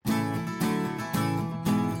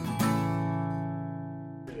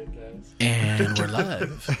And we're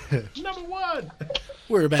live. Number one.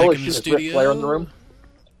 We're back Holy in the shit, studio. is Ric Flair in the room?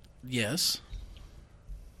 Yes.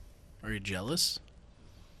 Are you jealous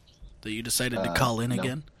that you decided to call in no.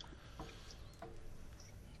 again?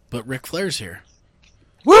 But Ric Flair's here.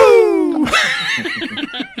 Woo!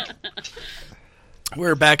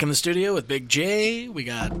 We're back in the studio with Big J. We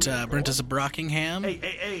got Brentus of Brockingham.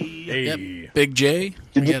 Hey. Yep, Big J.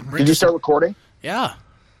 Did We you, got did you start recording? Yeah,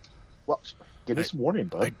 Well, give me some warning,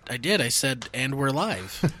 bud. I did. I said, and we're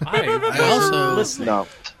live. I also- listening. No,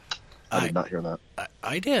 I did not hear that.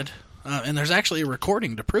 I did. And there's actually a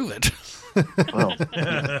recording to prove it.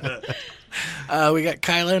 Oh, We got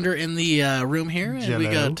Kylander in the room here, and we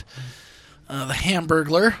Hello. got the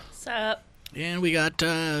Hamburglar, What's up? and we got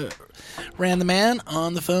Ran the Man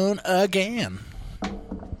on the phone again.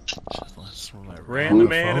 Ran the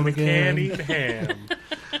man phone in the again. candied ham.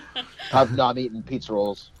 I'm eating pizza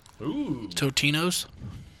rolls. Ooh. Totino's.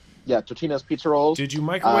 Yeah, Totino's pizza rolls. Did you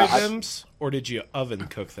microwave I- them, or did you oven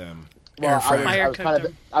cook them? Air I fryer. Fire was cooked kind of,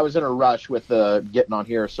 them. I was in a rush with getting on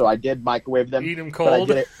here, so I did microwave them. Eat 'em but I cold?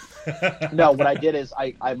 did it. No, what I did is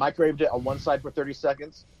I microwaved it on one side for 30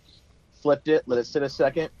 seconds, flipped it, let it sit a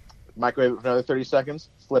second, microwave it for another 30 seconds,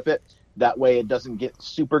 flip it. That way it doesn't get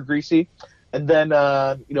super greasy. And then,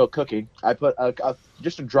 cooking. I put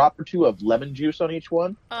just a drop or two of lemon juice on each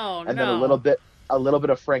one, Oh, and no. then a little bit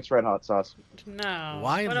of Frank's Red Hot sauce. No.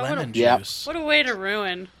 Why what lemon Yeah. juice? What a way to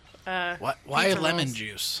ruin. Why pizza lemon rolls.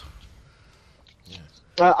 juice?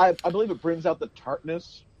 I believe it brings out the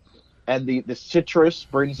tartness, and the citrus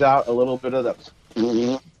brings out a little bit of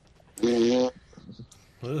the.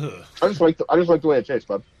 Ugh. I just like the way it tastes,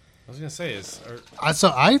 bud. I was gonna say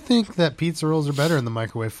So I think that pizza rolls are better in the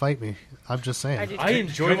microwave. Fight me. I'm just saying. I do I too.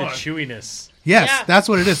 enjoy Come the on. chewiness. Yes, Yeah. that's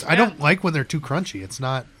what it is. I Yeah. don't like when they're too crunchy. It's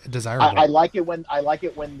not desirable. I like it when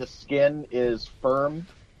the skin is firm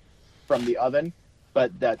from the oven,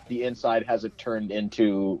 but that the inside hasn't turned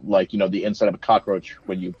into the inside of a cockroach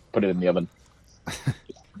when you put it in the oven.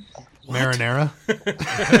 Marinara.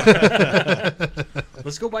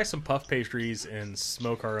 Let's go buy some puff pastries and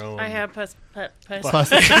smoke our own. I have puff Plus Puss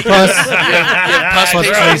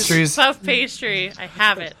pastries. pastry. I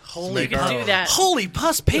have it. Holy You can do that. Holy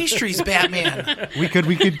puss pastries, Batman! We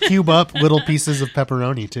could cube up little pieces of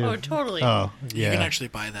pepperoni too. Oh, totally. Oh, You can yeah. actually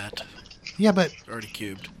buy that Yeah, but already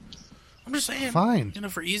cubed. I'm just saying. Fine.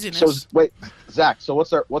 For easiness. So wait, Zach. So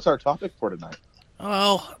what's our topic for tonight?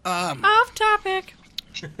 Off topic.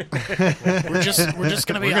 we're just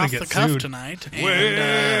gonna be We're gonna off get the cuff sued. tonight,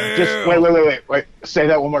 and Just wait. Say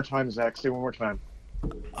that one more time, Zach. Say one more time.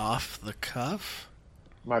 off the cuff.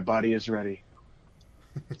 My body is ready.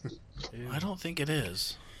 I don't think it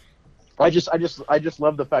is. I just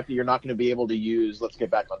love the fact that you're not going to be able to use "Let's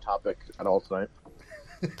get back on topic" at all tonight.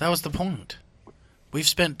 That was the point. We've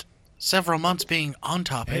spent several months being on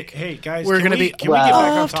topic. hey guys, We're can gonna we, be can we get back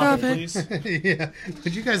on off topic, topic. please? yeah.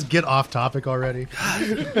 Could you guys get off topic already?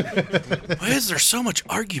 Why is there so much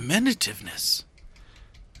argumentativeness?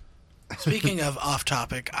 Speaking of off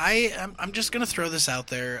topic, I'm just gonna throw this out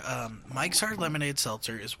there. Mike's Hard Lemonade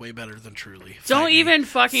Seltzer is way better than Truly. Don't Fight me. even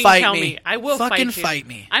fucking Fight tell me. me. I will Fucking fight you. fight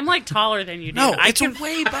me. I'm like taller than you, dude. No, I it's can.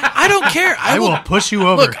 way better. I don't care. I will push you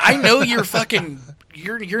over. Look, I know your fucking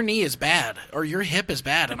your knee is bad or your hip is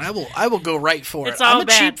bad, and I will go right for It's it. all I'm a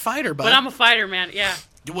bad. cheap fighter, But I'm a fighter, man. Yeah.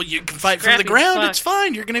 well, you can fight from the Scrappy ground. fuck. It's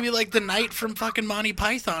fine. You're gonna be like the knight from fucking Monty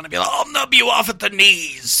Python and be like, I'll nub you off at the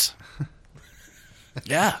knees.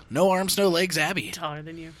 Yeah, no arms, no legs, Abby. Taller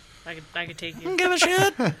than you. I could take I you. don't give a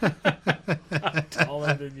shit.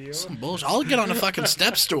 Taller than you. Some bullshit. I'll get on a fucking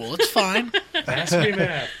step stool. It's fine. Ask me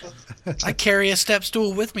math. I carry a step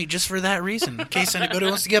stool with me just for that reason, in case anybody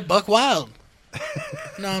wants to get buck wild.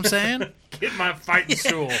 Know what I'm saying? Get my fighting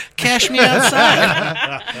stool. Cash me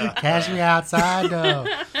outside. Cash me outside, though.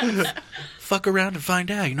 Fuck around and find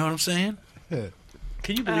out. You know what I'm saying?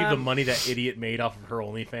 Can you believe the money that idiot made off of her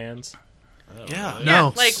OnlyFans? Yeah.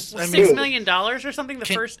 No. Like I mean- $6 million or something the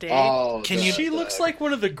first day. Can you? She looks like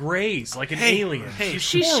one of the Greys, like an Hey, alien. hey. She's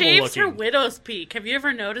She horrible shaves her looking. widow's peak. Have you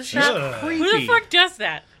ever noticed She's that? Who the creepy. fuck does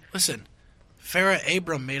that? Listen, Farrah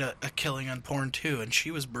Abram made a killing on porn too, and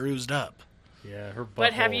she was bruised up. Yeah, her.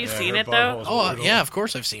 But have butthole- you yeah, seen her it, though? butthole's Oh, brutal. yeah, of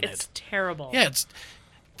course I've seen It's it. terrible. Yeah, it's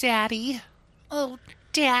Daddy. Oh,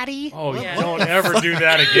 Daddy. Oh, Yeah. don't ever do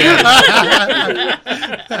that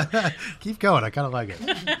again. Keep going. I kind of like it.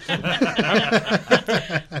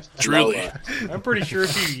 Truly. I'm pretty sure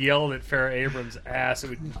if you yelled at Farrah Abrams' ass, it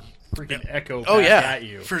would freaking echo Oh back yeah, at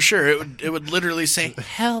you. for sure. It would literally say,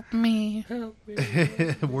 "Help me,"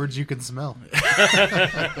 Words you can smell.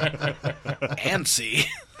 and see.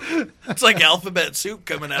 It's like alphabet soup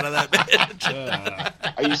coming out of that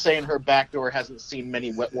bitch. Are you saying her back door hasn't seen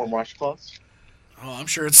many wet, warm washcloths? Oh, I'm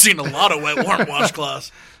sure it's seen a lot of wet, warm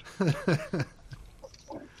washcloths.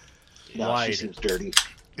 No, Wide. she seems dirty.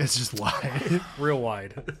 It's just wide. Real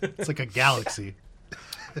wide. It's like a galaxy.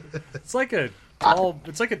 It's like a tall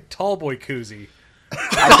boy koozie.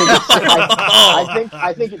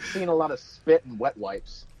 I think it's seen a lot of spit and wet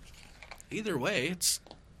wipes. Either way, it's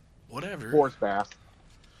whatever. Force bath.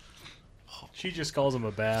 She just calls him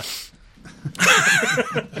a bath.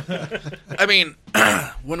 I mean,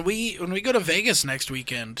 when we go to Vegas next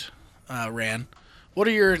weekend, Ran, what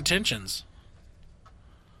are your intentions?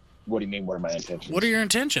 What do you mean? What are my intentions? What are your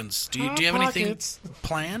intentions? Do you have anything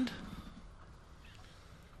planned?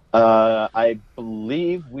 I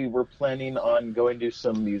believe we were planning on going to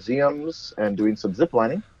some museums and doing some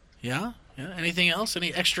ziplining. Yeah. Anything else?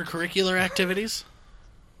 Any extracurricular activities?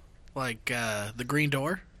 Like the Green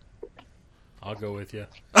Door? I'll go with you.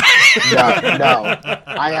 No.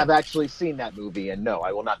 I have actually seen that movie, and no,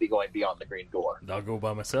 I will not be going beyond the Green Door. I'll go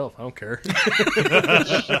by myself. I don't care.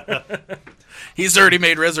 He's already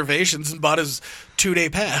made reservations and bought his 2-day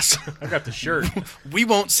pass. I got the shirt. We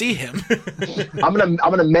won't see him. I'm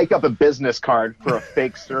gonna make up a business card for a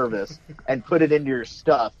fake service and put it into your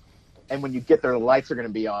stuff. And when you get there, the lights are gonna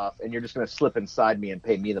be off, and you're just gonna slip inside me and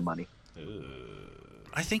pay me the money.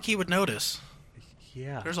 I think he would notice.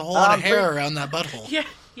 Yeah. There's a whole lot of hair around that butthole. Yeah.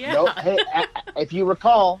 Nope. Hey, if you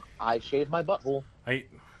recall, I shaved my butthole.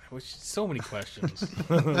 So many questions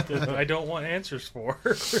that I don't want answers for.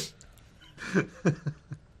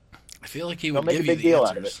 I feel like he Don't would make give a you big the deal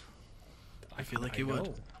answers. out of it. I feel like he would.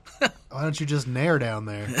 know. Why don't you just nair down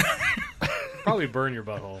there? Probably burn your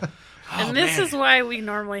butthole. And this is why we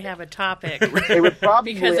normally have a topic. It would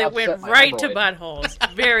probably Because it went upset my right to hemorrhoid.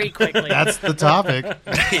 buttholes very quickly. That's the topic.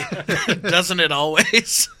 Doesn't it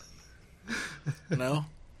always? No?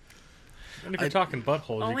 And if you're talking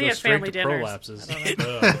buttholes, Only you go at straight family to dinners.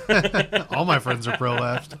 prolapses. All my friends are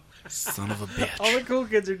prolapsed. Son of a bitch. All the cool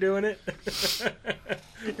kids are doing it.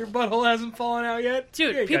 Your butthole hasn't fallen out yet?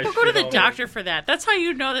 Dude, Yeah, you people guys go to shit the all doctor for that. That's how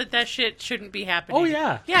you know that shit shouldn't be happening. Oh,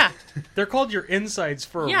 yeah. Yeah. They're called your insides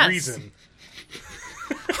for a Yes. reason.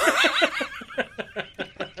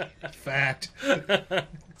 Fact.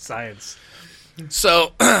 Science.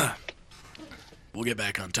 So, we'll get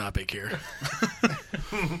back on topic here.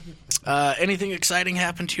 Anything exciting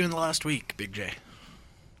happened to you in the last week, Big J?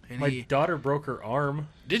 My daughter broke her arm.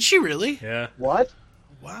 Did she really? Yeah. What?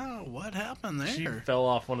 Wow, what happened there? She fell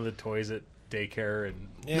off one of the toys at daycare and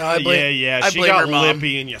No, I blame- I She blame got her mom.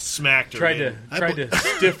 lippy and you smacked her. tried man. to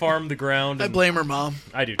stiff arm the ground. I And blame her mom.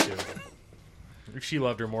 I do too. If she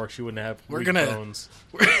loved her more, she wouldn't have We're weak gonna- bones.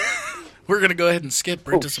 We're going to go ahead and skip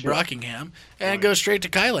Brentus shit. Brockingham and go straight to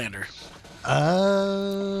Kylander.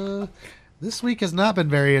 This week has not been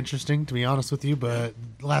very interesting, to be honest with you, but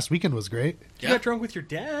last weekend was great. You Yeah. got drunk with your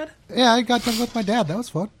dad? Yeah, I got done with my dad. That was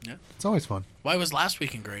fun. Yeah. It's always fun. Why was last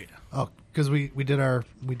weekend great? Oh, because we did our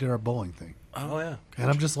bowling thing, Oh, yeah. and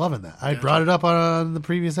I'm just loving that. I brought it up on the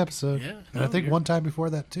previous episode, Yeah, and I think one time before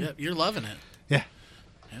that too. Yeah, you're loving it. Yeah,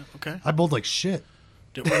 Yeah, okay. I bowled like shit.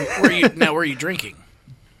 Were you drinking?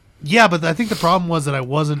 Yeah, but I think the problem was that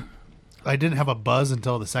I didn't have a buzz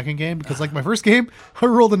until the second game because, like, my first game, I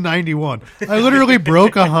rolled a 91. I literally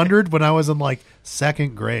broke 100 when I was in like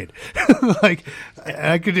second grade. Like,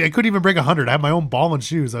 I couldn't even break 100. I had my own ball and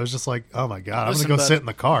shoes. I was just like, oh my god, I'm Listen, gonna go bud. sit in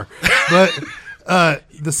the car. But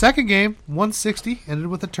the second game, 160, ended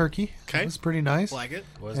with a turkey. Okay. It was pretty nice. Like it?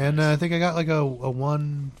 Was And nice. I think I got like a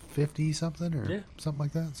 150 something or Yeah. something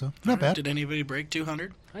like that. So not bad. Did anybody break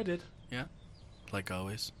 200? I did. Yeah. Like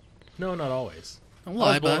always. No, not always. Don't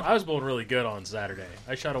lie, bud. I was bowling really good on Saturday.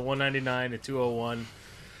 I shot a 199, a 201,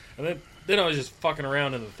 and then I was just fucking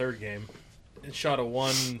around in the third game and shot a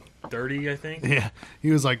 130, I think, Yeah,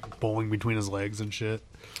 he was like bowling between his legs and shit.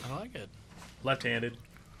 I like it. left-handed.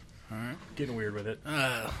 All right. Getting weird with it.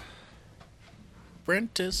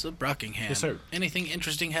 Brentus of Brockingham. Yes, sir. Anything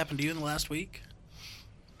interesting happened to you in the last week?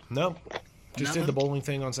 No. Just did Nothing? the bowling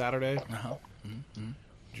thing on Saturday. Uh-huh.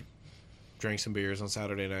 Drank some beers on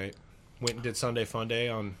Saturday night. Went and did Sunday Fun Day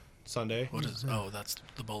on Sunday. What is? Oh, that's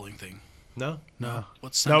the bowling thing. No. No,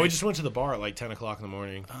 What's Sunday? No, we just went to the bar at like 10 o'clock in the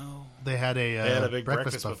morning. Oh, they had a, They had a big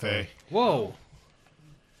breakfast buffet. Whoa.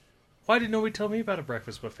 Why did nobody tell me about a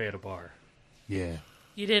breakfast buffet at a bar? Yeah,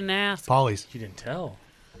 You didn't ask. Polly's. You didn't tell.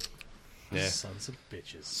 Yeah. Sons of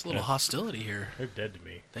bitches. It's a little hostility here. They're dead to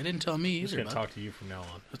me. They didn't tell me I'm just either. gonna bud. talk to you from now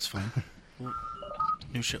on, That's fine.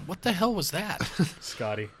 New shit. What the hell was that?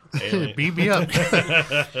 Scotty. Alien. Beat me up.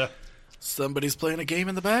 Somebody's playing a game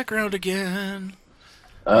in the background again.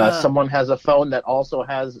 Someone has a phone that also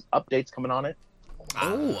has updates coming on it.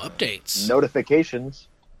 Oh, updates. Notifications.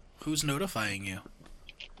 Who's notifying you?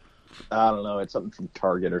 I don't know. It's something from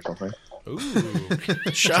Target or something. Ooh.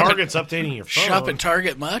 Shop Target's updating your phone. Shop at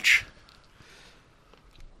Target much?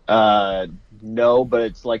 No, but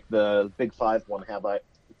it's like the Big Five one.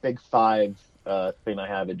 Big Five thing I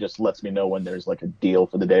have? It just lets me know when there's like a deal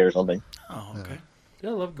for the day or something. Oh, okay. I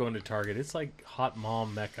love going to Target. It's like hot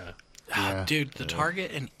mom mecca. Yeah. Dude, the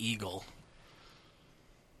Target and Eagle.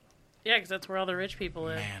 Yeah, because that's where all the rich people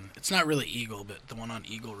live. Man, it's not really Eagle, but the one on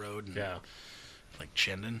Eagle Road and Yeah, like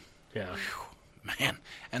Chinden. yeah, Man,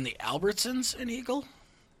 and the Albertsons in Eagle?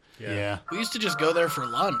 yeah. Yeah. We used to just go there for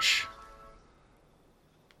lunch.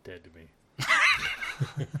 Dead to me.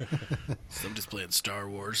 Somebody's playing Star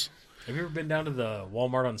Wars. Have you ever been down to the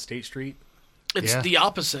Walmart on State Street? It's Yeah. the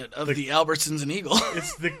opposite of the Albertsons and Eagle.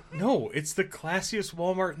 It's the classiest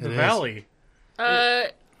Walmart in the It is. valley.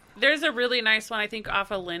 There's a really nice one, I think,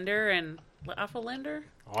 off of Linder and off of Linder.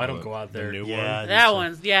 Oh, I don't go out there. The new Yeah. one. That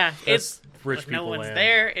one's That's it's rich if people no one's land.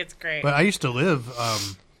 there. It's great. But I used to live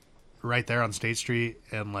right there on State Street,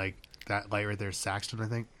 and like that light right there is Saxton, I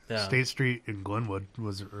think. Yeah. State Street in Glenwood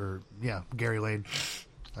was, Gary Lane.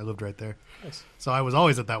 I lived right there, Nice. so I was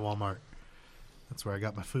always at that Walmart. That's where I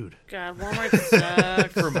got my food. God, Walmart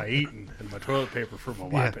sucks. For my eating and my toilet paper for my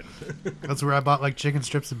wiping. That's where I bought like chicken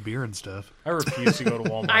strips and beer and stuff. I refuse to go to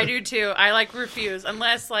Walmart. I do too. I like refuse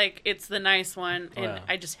unless like it's the nice one, and Yeah.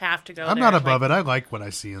 I just have to go. I'm there. not above it. I like what I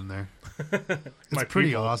see in there. It's My pretty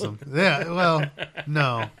people. awesome. Yeah, well,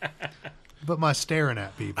 no. But my staring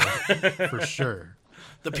at people, for sure.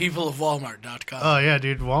 The people of Walmart.com. Oh, yeah,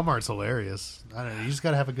 dude. Walmart's hilarious. I don't know. You just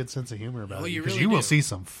got to have a good sense of humor about Well, it. you Because really you will do. see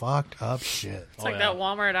some fucked up shit. It's like that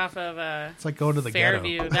Walmart off of It's like going to the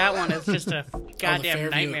Fairview. ghetto. That one is just a Oh, the goddamn Fairview,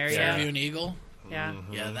 nightmare. Fairview Yeah, and Eagle. yeah.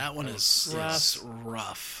 Yeah, that one is Rough.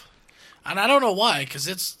 rough. And I don't know why, because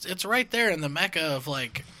it's right there in the mecca of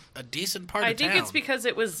like a decent part I of think town. it's because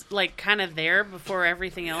it was like kind of there before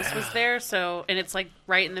everything else was there. So, and it's like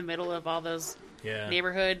right in the middle of all those Yeah.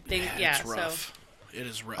 neighborhood things. Man, Yeah, it's rough. It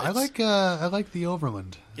is rough. I like the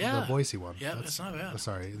Overland, Yeah. the Boise one. Yeah, That's- it's not bad.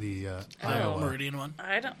 Sorry, the the Iowa. Meridian one.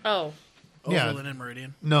 I don't. Oh, Yeah. Overland and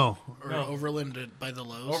Meridian. No, Or No. Overland by the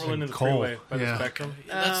Lowe's. Overland and the Cole. freeway by Yeah. the Spectrum.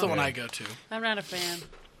 That's the one I go to. I'm not a fan.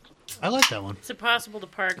 I like that one. It's impossible to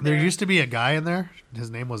park There there. used to be a guy in there. His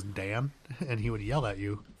name was Dan, and he would yell at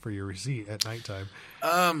you for your receipt at nighttime.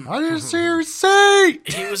 I didn't see your receipt.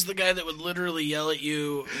 He was the guy that would literally yell at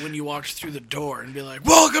you when you walked through the door and be like,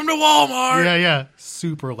 "Welcome to Walmart." Yeah,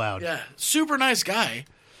 super loud. Yeah, super nice guy.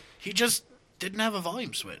 He just didn't have a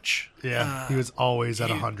volume switch. Yeah, he was always at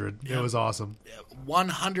he- 100. yeah. It was awesome.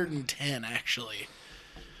 110 actually.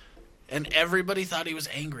 And everybody thought he was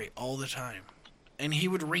angry all the time. And he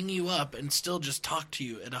would ring you up and still just talk to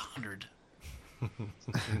you at 100.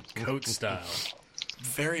 Coat style.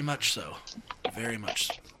 Very much so. Very much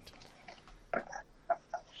so.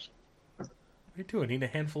 What are you doing? Need a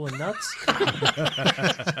handful of nuts?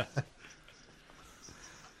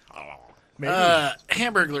 Maybe.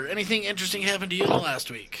 Hamburglar, anything interesting happened to you in the last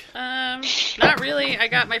week? Not really. I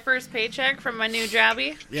got my first paycheck from my new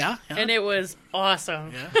jobby, Yeah? and it was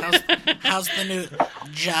awesome. Yeah? How's the new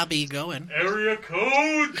jobby going? Area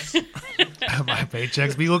codes. My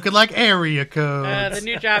paychecks be looking like area codes. The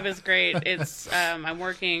new job is great. It's I'm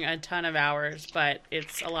working a ton of hours, but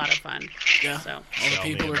it's a lot of fun. Yeah. So All the Tell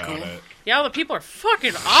me people are about cool. it. yeah, all the people are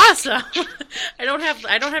fucking awesome. I don't have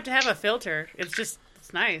to have a filter. It's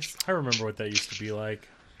nice. I remember what that used to be like.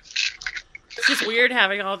 It's just weird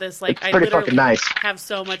having all this. Like I Pretty literally fucking nice. have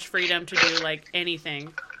so much freedom to do like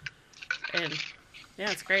anything, and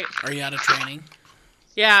yeah, it's great. Are you out of training?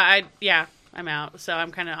 Yeah, I'm out. So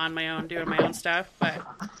I'm kind of on my own doing my own stuff. But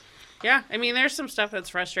yeah, I mean, there's some stuff that's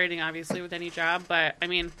frustrating, obviously, with any job. But I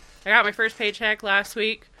mean, I got my first paycheck last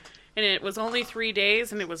week, and it was only 3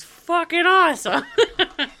 days, and it was fucking awesome.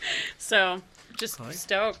 So just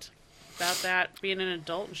stoked about that, being an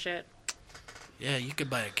adult and shit. Yeah, you could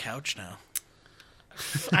buy a couch now.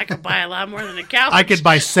 I could buy a lot more than a couch. I could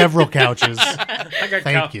buy several couches. I got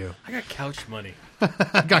Thank you. I got couch money.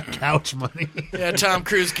 I got couch money. Yeah, Tom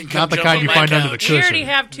Cruise can come Not the jump kind on you my find under the couch. We already cushion.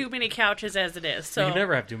 have too many couches as it is. So You can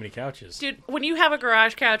never have too many couches. dude, when you have a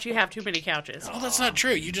garage couch, you have too many couches. Well, that's not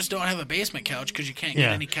true. You just don't have a basement couch because you can't get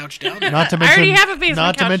Yeah. any couch down there. Not to I mention, already have a basement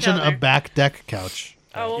not to couch mention down a there. back deck couch.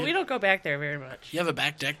 Oh well, we don't go back there very much. You have a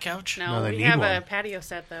back deck couch? No, No, they we need have one. a patio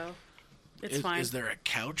set though. It's fine. Is there a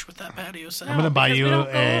couch with that patio set? I'm gonna buy because we you don't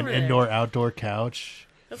go an over there. indoor-outdoor couch,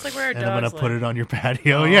 That's like where our and dogs I'm gonna put live. it on your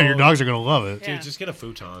patio. Yeah, your dogs are gonna love it. Yeah. Dude, just get a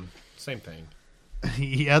futon. Same thing.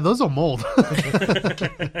 Yeah, those will mold.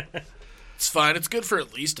 It's fine. It's good for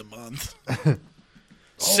at least a month.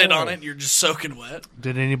 Sit on it and you're just soaking wet.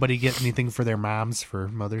 Did anybody get anything for their moms for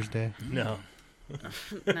Mother's Day? No.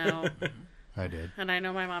 No. I did. And I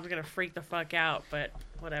know my mom's going to freak the fuck out, but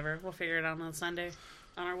whatever. We'll figure it out on Sunday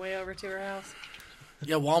on our way over to her house.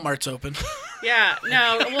 Yeah, Walmart's open. Yeah,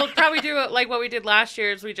 no, we'll probably do it like what we did last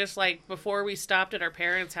year is we just, like, before we stopped at our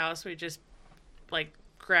parents' house, we just, like,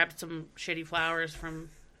 grabbed some shitty flowers from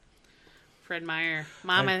Fred Meyer.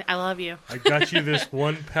 Mom, I love you. I got you this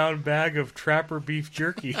 1 pound bag of Trapper beef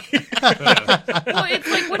jerky. Well, it's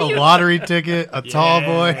like, what do A you... lottery ticket, a tall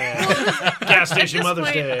boy. Gas station This Mother's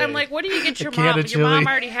point, Day. I'm like, what do you get your can mom? of Your mom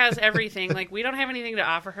chili. already has everything. Like, we don't have anything to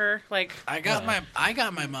offer her. Like, I got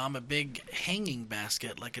my mom a big hanging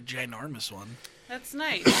basket, like a ginormous one. that's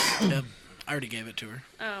nice. Yep, I already gave it to her.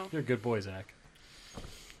 Oh, You're a good boy, Zach.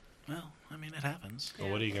 Well, I mean, it happens. Well,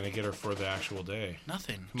 what are you going to get her for the actual day?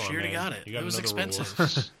 Nothing. Come on, She already man. got it. You got It was another expensive.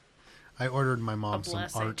 reward. I ordered my mom A some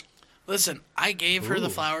blessing. art. Listen, I gave her the Ooh.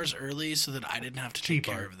 flowers early so that I didn't have to take Cheap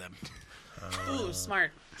care art. of them. ooh,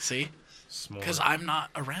 smart. See? Small. Because I'm not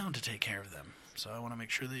around to take care of them. So I want to make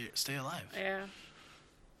sure they stay alive. Yeah.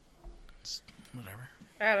 Whatever.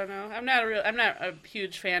 I don't know. I'm not a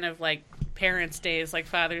huge fan of like parents' days, like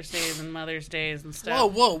Father's Days and Mother's Days and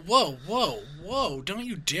stuff. Whoa. Don't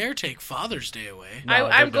you dare take Father's Day away. No,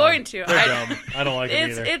 I'm they're going dumb. to. They're dumb. I don't like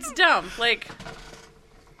them either. It's dumb. Like,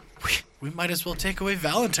 We might as well take away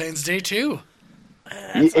Valentine's Day, too.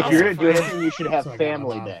 If also you're going to do fine. anything, you should have So I got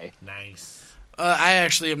Family my mom. Day. Nice. I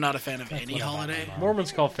actually am not a fan of any what I got holiday. my mom.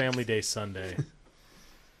 Mormons call Family Day Sunday.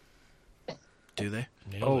 Do they?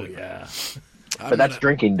 Nailed Oh, it. yeah. But that's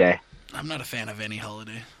drinking day. I'm not a fan of any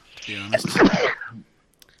holiday, to be honest.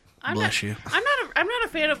 I'm Bless not, you. I'm not a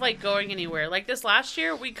fan of like going anywhere. Like this last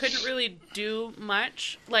year, we couldn't really do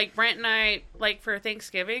much. Like Brent and I, like for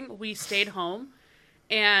Thanksgiving, we stayed home,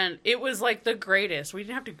 and it was like the greatest. We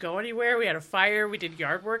didn't have to go anywhere. We had a fire. We did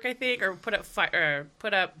yard work, I think, or put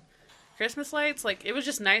up Christmas lights. Like it was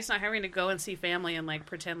just nice not having to go and see family and like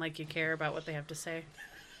pretend like you care about what they have to say.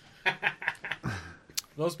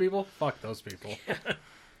 Those people? Fuck those people.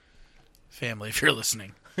 Family, if you're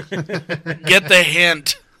listening. Get the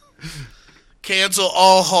hint. Cancel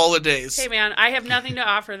all holidays. Hey man, I have nothing to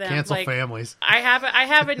offer them. Cancel like, families. I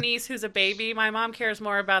have a niece who's a baby. My mom cares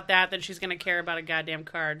more about that than she's gonna care about a goddamn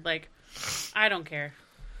card. Like, I don't care.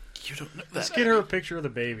 You don't know Let's that. get her a picture of the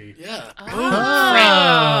baby. Yeah.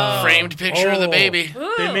 Oh. Framed picture of the baby.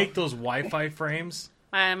 Ooh. They make those Wi-Fi frames.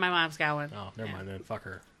 My mom's got one. Oh, never mind then. Fuck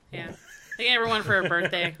her. Yeah. I gave her one for her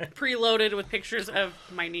birthday. Preloaded with pictures of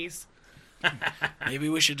my niece. Maybe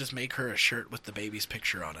we should just make her a shirt with the baby's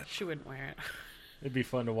picture on it. She wouldn't wear it. It'd be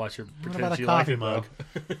fun to watch her What pretend about she a likes coffee it, though.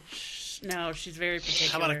 mug? No, she's very How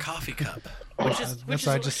particular. about a coffee cup? Which That's is what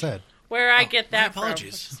I just said. where I get my that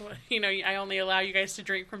apologies. from. Which is what- I only allow you guys to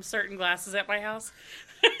drink from certain glasses at my house.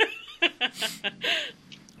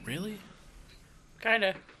 Really? Kind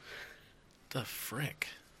of. The frick?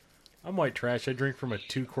 I'm white trash. I drink from a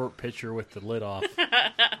 2-quart pitcher with the lid off.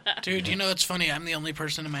 Dude, you know it's funny? I'm the only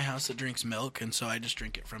person in my house that drinks milk, and so I just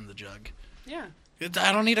drink it from the jug. Yeah.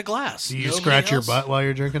 I don't need a glass. Do you Nobody scratch your else- butt while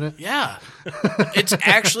you're drinking it? Yeah. It's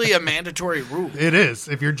actually a mandatory rule. It is.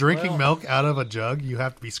 If you're drinking Well- milk out of a jug, you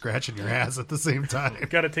have to be scratching your ass at the same time.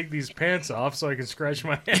 Got to take these pants off so I can scratch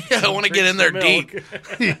my ass. Yeah, I want to get in there deep.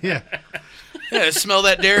 Yeah. Yeah, smell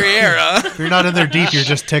that derriere, huh? If you're not in there deep, you're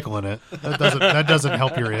just tickling it. That doesn't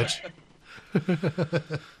help your itch.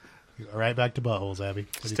 Right back to buttholes, Abby.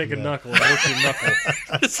 What do Just you take a think of knuckle and work your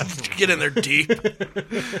knuckle. Get in there deep.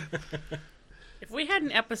 If we had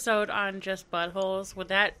an episode on just buttholes, would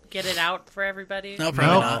that get it out for everybody? No,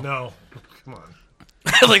 probably No. No. Come on.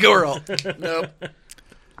 not. Like we're all. Nope.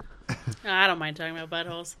 No, I don't mind talking about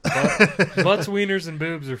buttholes. Butts, wieners, and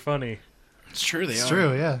boobs are funny. It's true. They that? It's are.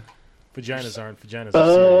 true, yeah. Vaginas aren't. Vaginas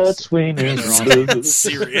are serious. Wieners.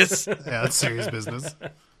 Serious. Yeah, that's serious business.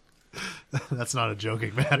 That's not a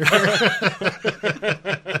joking matter.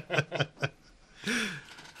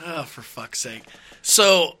 Oh, for fuck's sake.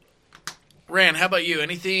 So, Ran, how about you?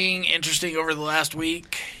 Anything interesting over the last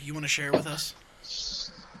week you want to share with us?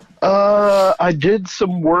 I did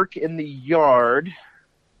some work in the yard,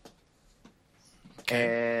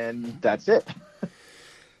 and that's it.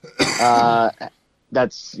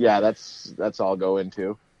 That's all I'll go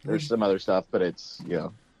into. There's some other stuff, but it's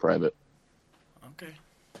private. Okay.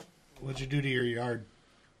 What'd you do to your yard?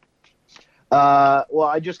 Well,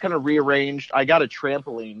 I just kind of rearranged. I got a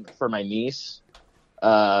trampoline for my niece.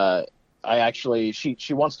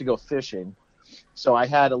 She wants to go fishing, so I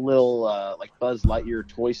had a little like Buzz Lightyear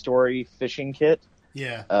Toy Story fishing kit.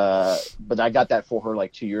 Yeah. But I got that for her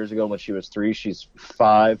like 2 years ago when she was 3. She's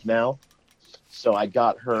 5 now, so I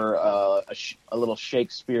got her a little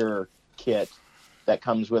Shakespeare kit that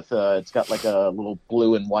comes with it's got like a little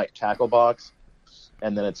blue and white tackle box,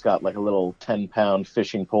 and then it's got like a little 10-pound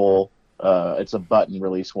fishing pole. It's a button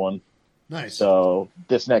release one. Nice. So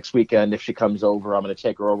this next weekend, if she comes over, I'm going to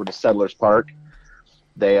take her over to Settlers Park.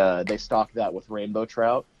 They stock that with rainbow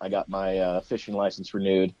trout. I got my fishing license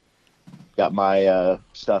renewed. Got my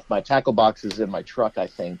stuff. My tackle box is in my truck, I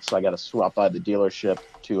think. So I got to swap by the dealership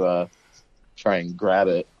to try and grab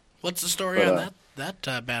it. What's the story on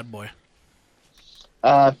that bad boy?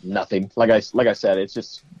 Nothing. Like I said, it's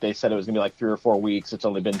just they said it was going to be like 3 or 4 weeks. It's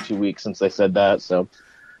only been 2 weeks since they said that. So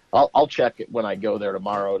I'll check it when I go there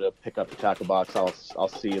tomorrow to pick up the tackle box. I'll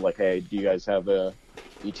see like, hey, do you guys have a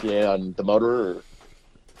ETA on the motor? Or...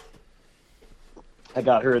 I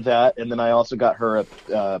got her that, and then I also got her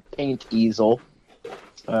a paint easel.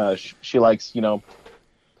 She likes,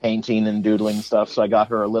 painting and doodling stuff, so I got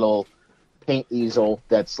her a little paint easel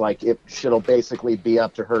that's like it'll basically be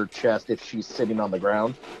up to her chest if she's sitting on the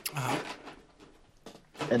ground. Uh-huh.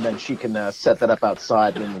 And then she can set that up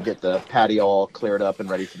outside and get the patio all cleared up and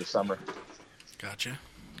ready for the summer. Gotcha.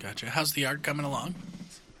 How's the art coming along?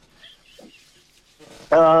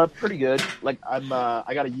 Pretty good. Like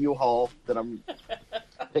I got a U-Haul that I'm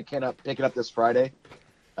picking up this Friday.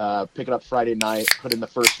 Pick it up Friday night, put in the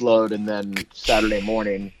first load, and then Saturday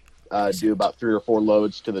morning do about 3 or 4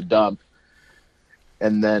 loads to the dump.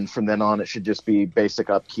 And then from then on, it should just be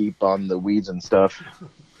basic upkeep on the weeds and stuff.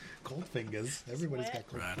 Cold fingers. Everybody's got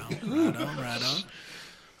cold Right on.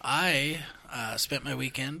 I spent my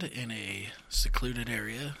weekend in a secluded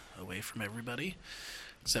area away from everybody,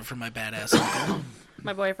 except for my badass uncle.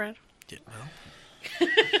 My boyfriend. Yeah, well,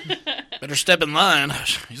 better step in line.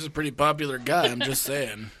 He's a pretty popular guy, I'm just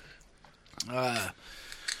saying.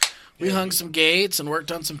 We hung some gates and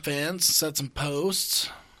worked on some fence, set some posts.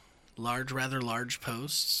 Rather large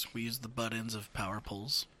posts. We used the butt ends of power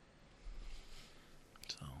poles.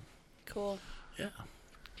 So, Cool. yeah.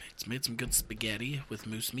 Made some good spaghetti with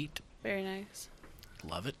moose meat. Very nice.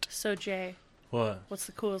 Love it. So, Jay, What? what's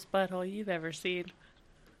the coolest butthole you've ever seen?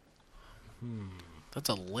 That's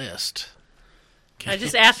a list. I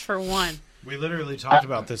just asked for one. We literally talked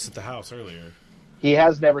about this at the house earlier. He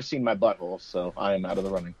has never seen my butthole, so I am out of the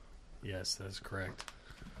running. Yes, that's correct.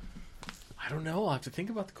 I don't know. I'll have to think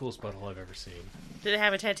about the coolest butthole I've ever seen. Did it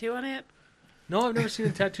have a tattoo on it? No, I've never seen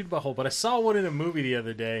a tattooed butthole, but I saw one in a movie the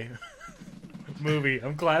other day.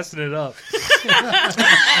 I'm classing it up.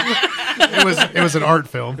 It was an art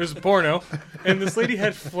film. It was a porno, and this lady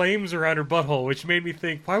had flames around her butthole, which made me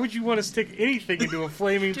think, why would you want to stick anything into a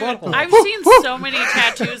flaming butthole? I've seen so many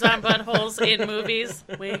tattoos on buttholes in movies.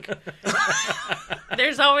 Wink.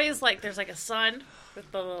 There's always there's a sun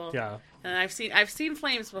with the little. Yeah. And I've seen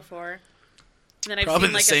flames before. And then I've Probably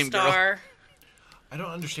seen the a same girl. star. I don't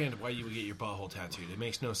understand why you would get your butthole tattooed. It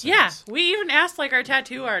makes no sense. Yeah, we even asked our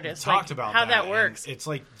tattoo artist Talked about how that and works. It's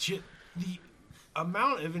like the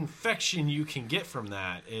amount of infection you can get from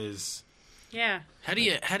that is. Yeah. How do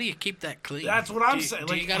you keep that clean? That's what I'm Do you- saying.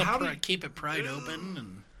 Do you Like, gotta how do you- keep it pried open?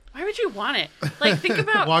 And Why would you want it? Think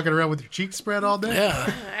about. Walking around with your cheeks spread all day?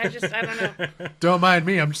 yeah, I don't know. Don't mind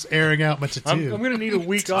me. I'm just airing out my tattoo. I'm going to need a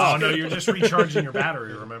week Oh off. no, you're just recharging your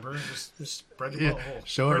battery. Remember, just spread the Yeah, butthole.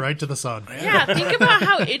 show it right to the sun. Yeah, think about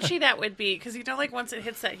how itchy that would be because once it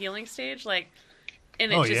hits that healing stage,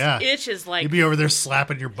 and it Oh, just yeah. itches You'd be over there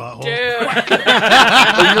slapping your butthole. dude.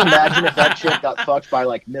 Can you imagine if that chick got fucked by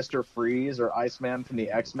Mr. Freeze or Iceman from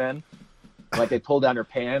the X-Men? They pull down her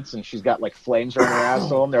pants and she's got flames around her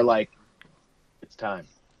asshole, and they're like, "It's time."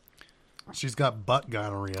 She's got butt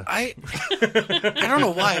gonorrhea. I don't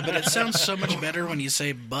know why, but it sounds so much better when you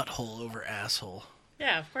say butthole over asshole.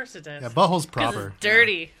 Yeah, of course it does. Yeah, butthole's 'Cause proper. it's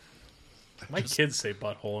dirty. My kids say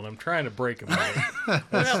butthole, and I'm trying to break them. Of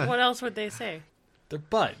it. What else would they say? They're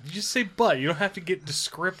butt. You just say butt. You don't have to get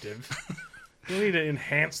descriptive. You don't need to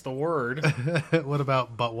enhance the word. What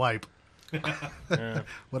about butt wipe?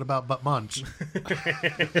 What about butt munch?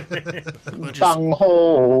 We'll just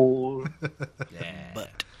Bunghole.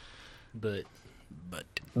 butt, But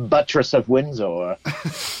Buttress of Windsor.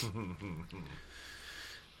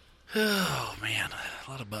 Oh man, a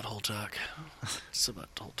lot of butthole talk. Some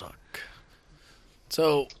butthole talk.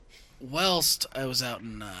 So, whilst I was out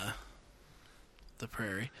in the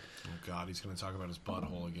prairie, Oh God, he's going to talk about his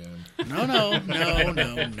butthole again.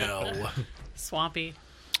 no. Swampy.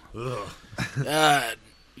 Ugh.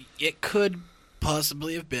 It could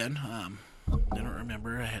possibly have been. I don't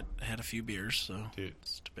remember. I had a few beers, so Dude.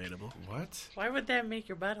 it's debatable. What? Why would that make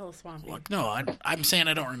your butthole swampy? Look, no, I'm saying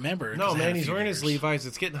I don't remember. No, 'cause I had man, a he's few wearing his beers. Levi's.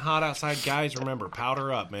 It's getting hot outside. Guys, remember,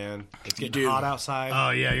 powder up, man. It's getting do. hot outside.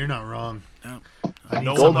 Oh yeah, you're not wrong. No.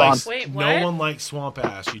 no Gold one likes, Bond. Wait, no what? one likes swamp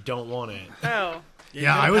ass. You don't want it. Oh, You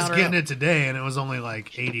Yeah, gotta I was powder getting up. it today, and it was only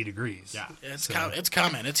like 80 degrees. Yeah. It's So- it's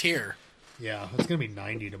coming. It's here. Yeah, it's gonna be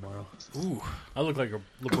 90 tomorrow. Ooh. I look like a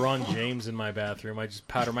LeBron James in my bathroom. I just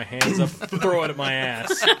powder my hands up, throw it at my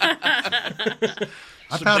ass.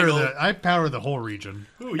 I powder the whole region.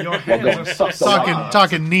 Ooh, your hands are so Suck the Talking lava.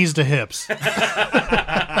 talking knees to hips.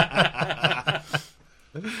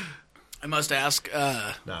 I must ask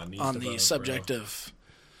Nah, knees on to the bones, subject bro. of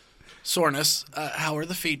soreness. How are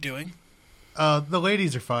the feet doing? The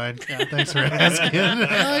ladies are fine. Thanks for asking.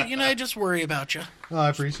 I just worry about you. Oh, I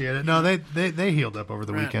appreciate it. No, they healed up over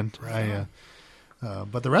the Right, weekend. right.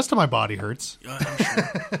 But the rest of my body hurts.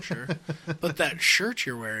 I'm sure. But that shirt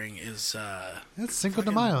you're wearing is It's Cinco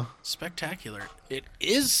de Mayo. spectacular. It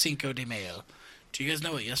is Cinco de Mayo. Do you guys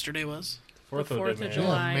know what yesterday was? the 4th of Yeah,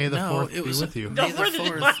 July. May the No, 4th it be was with you. The May the 4th of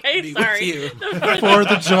 4th July. be with Sorry. you.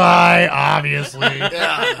 4th of July, obviously.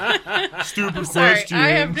 Yeah. Stupid Sorry, question. I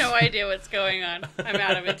have no idea what's going on. I'm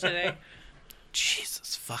out of it today.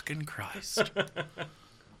 Jesus fucking Christ.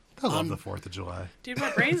 I love the 4th of July. Dude,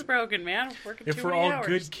 my brain's broken, man. I'm working If too we're many all hours.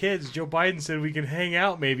 good kids, Joe Biden said we can hang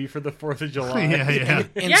out maybe for the 4th of July. yeah.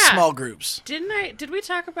 In Yeah. small groups. Did we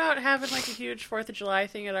talk about having like a huge 4th of July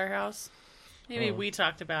thing at our house? Maybe we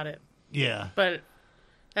talked about it, Yeah. but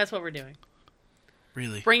that's what we're doing.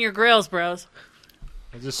 Really. Bring your grills, bros.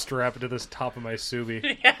 I'll just strap it to this top of my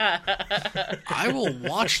Subi. I will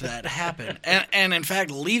watch that happen. And in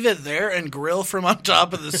fact, leave it there and grill from on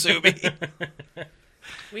top of the Subi.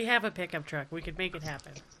 We have a pickup truck. We could make it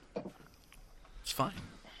happen. It's fine.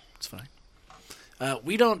 It's fine.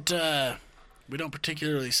 We don't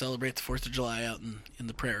particularly celebrate the 4th of July out in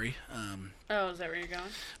the prairie. Oh, is that where you're going?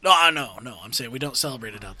 No. I'm saying we don't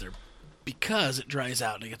celebrate it out there because it dries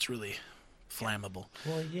out and it gets really flammable.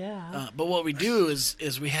 Well, yeah. But what we do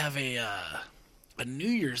is we have a New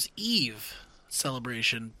Year's Eve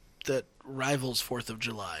celebration that rivals 4th of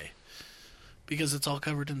July because it's all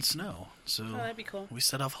covered in snow. So Oh, that'd be cool. we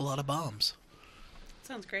set off a lot of bombs.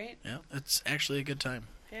 Sounds great. Yeah, it's actually a good time.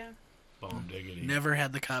 Yeah. Bomb diggity. Never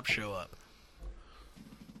had the cops show up.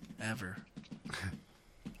 Ever.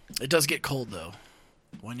 It does get cold though.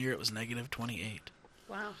 One year it was negative 28.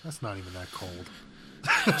 Wow. That's not even that cold.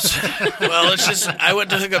 Well, it's just I went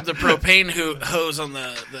to hook up the propane hose on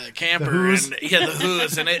the camper, hose? and the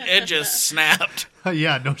hose, and it just snapped.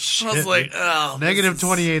 Yeah, no shit. I was like, oh, Negative this is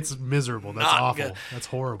 28's miserable. That's not awful. good. That's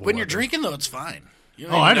horrible. When you're weather. drinking though, it's fine. You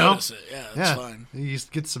don't Oh, even I know. notice it. Yeah, it's Yeah, fine. you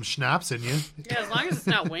just get some schnapps in you. Yeah, as long as it's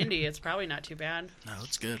not windy, it's probably not too bad. No,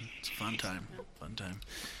 it's good. It's a fun time. Fun time.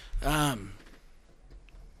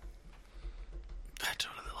 I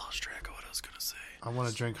totally lost track of what I was gonna say. I want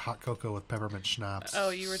to drink hot cocoa with peppermint schnapps. Oh,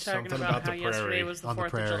 you were talking Something about about how the yesterday prairie. was the On the 4th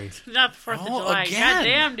of July. prairie. Not the 4th of Oh, July. again. God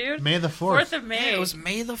damn, dude. May the 4th. 4th of May. It was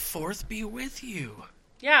May the 4th be with you.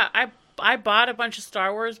 Yeah, I bought a bunch of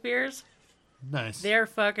Star Wars beers. Nice. They're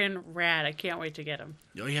fucking rad. I can't wait to get them.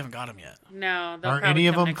 Oh, you haven't got them yet. No, they'll Aren't probably any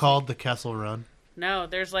of come them next called the Kessel Run? week. No,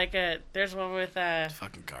 there's one with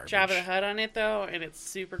Fucking garbage. Jabba the Hutt on it though, and it's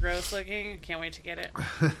super gross looking. I can't wait to get it.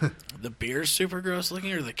 The beer's super gross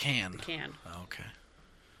looking, or the can? Can. Oh, okay.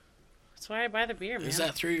 That's why I buy the beer, man. Is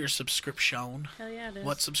that through your subscription? Hell yeah, it is.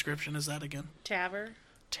 What subscription is that again? Taver?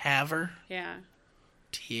 Taver? Yeah.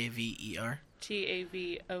 Taver?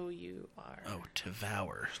 Tavour. Oh,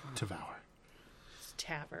 Tavour. Devour. It's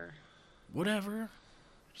Taver. Whatever.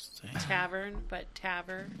 Just saying. Tavern, but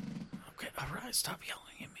Taver. Okay, all right. Stop yelling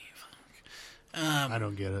at me. Fuck. I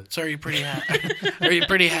don't get it. So are you pretty are you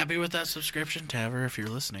pretty happy with that subscription, Taver? If you're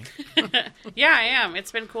listening, Yeah, I am.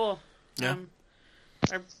 It's been cool. Yeah.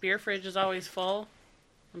 Our beer fridge is always full.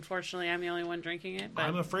 Unfortunately, I'm the only one drinking it. But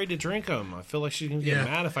I'm afraid to drink them. I feel like she's gonna get Yeah.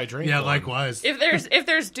 mad if I drink Yeah, one. likewise. if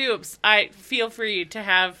there's dupes, I feel free to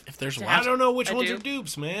have if there's to what? I don't know which I ones do. are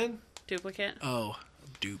dupes, man. duplicate. Oh,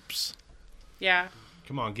 dupes. Yeah,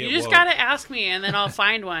 Come on, get you just woke. gotta ask me, and then I'll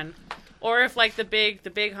find one. Or if like the big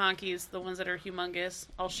honkies, the ones that are humongous,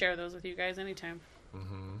 I'll share those with you guys anytime.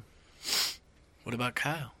 What about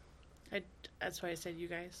Kyle? That's why I said you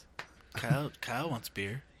guys. Kyle wants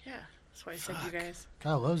beer. Yeah, that's why I said you guys.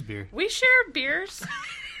 Kyle loves beer. We share beers.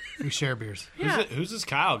 We share beers. Yeah. Who's this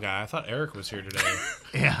Kyle guy? I thought Eric was here today.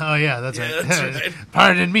 Yeah. Oh, yeah. That's Yeah, right. that's right.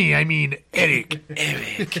 Pardon me. I mean Eric.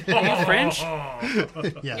 Eric. Are you French?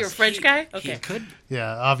 Yes. You're a French guy? He Okay. could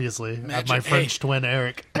Yeah. Obviously, Imagine- my French hey. twin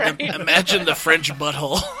Eric. imagine the French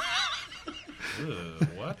butthole. Ugh,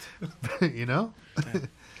 what? You know.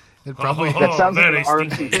 It probably That sounds like an very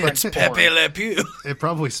RMC French Pepe porn. Le Pew. it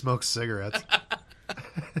probably smokes cigarettes.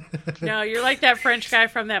 No, you're like that French guy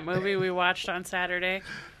from that movie we watched on Saturday.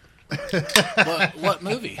 What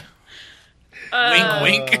movie? Wink,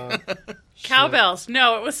 wink. Cowbells.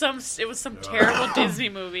 No, it was some terrible Disney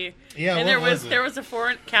movie. Yeah, and what was it? there was a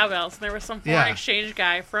foreign cowbells. And there was some foreign Yeah. exchange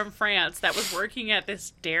guy from France that was working at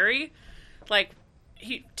this dairy, like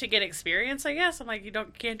to get experience. I guess I'm like, you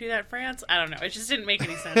can't do that in France. I don't know. It just didn't make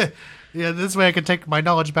any sense. Yeah, this way I can take my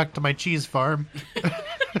knowledge back to my cheese farm.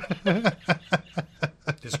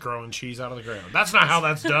 Just growing cheese out of the ground. That's not how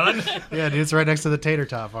that's done. Yeah, dude, it's right next to the tater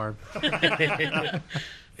tot farm.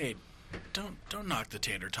 Hey, don't knock the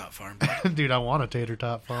tater tot farm. Bud. Dude, I want a tater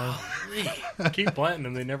tot farm. Keep planting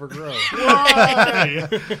them; they never grow.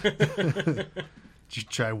 Did you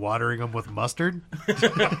try watering them with mustard?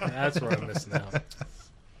 That's where I'm missing out.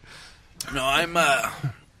 No,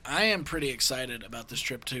 I am pretty excited about this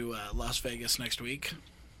trip to Las Vegas next week. How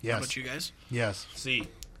Yes. about you guys? Yes. See,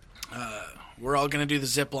 We're all gonna do the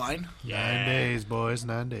zip line. 9 days, boys.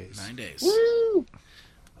 9 days. 9 days.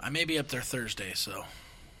 I may be up there Thursday, so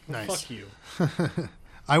Nice. Fuck you.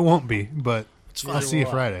 I won't be, but fine. I'll see you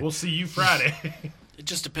Well, Friday. we'll see you Friday. it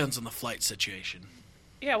just depends on the flight situation.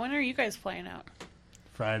 Yeah, when are you guys flying out?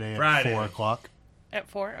 Friday at Friday. 4 o'clock. At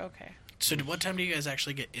 4? Okay. So, what time do you guys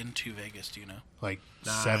actually get into Vegas? Do you know? Like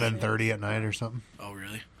 9. 7:30 at night or something. Oh,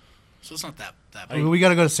 really? So it's not that I bad. mean, we got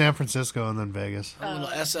to go to San Francisco and then Vegas. A little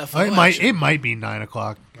SFO. Oh, it action. might be 9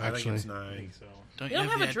 o'clock, I think actually. it's I 9. think so. Don't You don't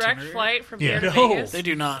have the a direct itinerary? flight from Yeah. here to No. Vegas? They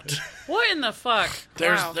do not. What in the fuck?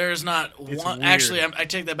 Wow. There's not It's one. weird. Actually, I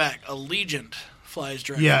take that back. Allegiant flies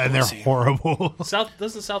direct. Yeah, to and they're Boise. horrible.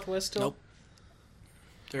 Doesn't Southwest still? Nope.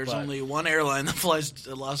 There's But- only one airline that flies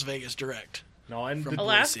to Las Vegas direct. No, and From the,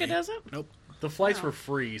 Alaska Boise. doesn't? Nope. the flights were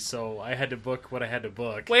free, so I had to book what I had to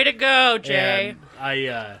book. Way to go, Jay.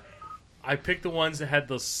 And I picked the ones that had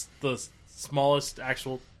the smallest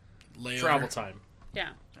actual Layover. travel time. Yeah,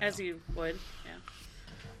 as you would. Yeah.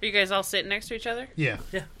 Are you guys all sitting next to each other? Yeah.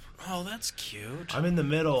 Oh, that's cute. I'm in the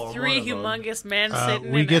middle. on Three one of them. humongous men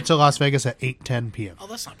sitting We in get to Las Vegas at 8:10 p.m. Oh,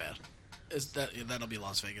 that's not bad. That'll be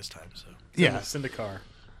Las Vegas time. So Yeah. Send a car.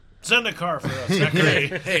 Send a car for us. That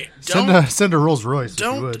great. hey, Send a Rolls Royce if you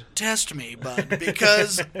don't would. test me, bud,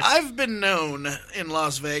 because I've been known in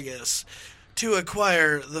Las Vegas to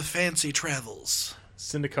acquire the fancy travels.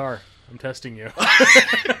 Send a car. I'm testing you.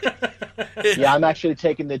 Yeah, I'm actually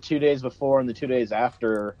taking the 2 days before and the 2 days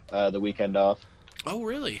after the weekend off. Oh,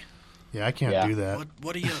 really? Yeah, I can't Yeah. do that.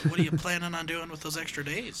 What are you planning on doing with those extra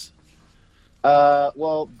days?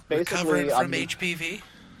 Well, Recovering basically, from HPV?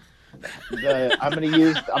 I'm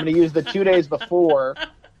gonna use the 2 days before.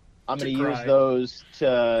 I'm gonna To use cry. those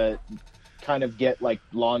to kind of get like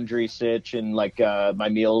laundry stitch and like my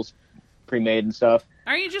meals pre-made and stuff.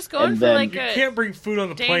 Aren't you just going And for then- like You a? can't bring food on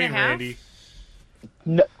the day plane, and a half? Randy.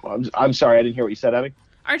 No, I'm sorry, I didn't hear what you said, Abby.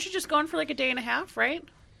 Aren't you just going for like a day and a half, right?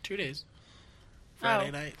 2 days. Friday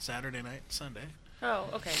Oh. night, Saturday night, Sunday. Oh,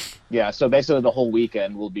 okay. Yeah, so basically the whole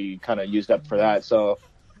weekend will be kind of used up for that. So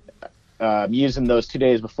using those 2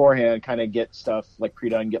 days beforehand, kind of get stuff like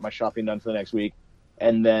pre-done, get my shopping done for the next week.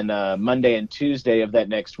 And then Monday and Tuesday of that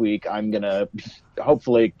next week, I'm going to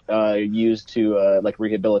hopefully use to like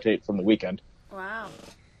rehabilitate from the weekend. Wow.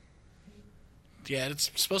 Yeah,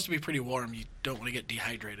 it's supposed to be pretty warm. You don't want to get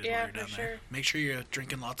dehydrated Yeah, while you're for down sure. there. Make sure you're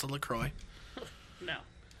drinking lots of LaCroix. No.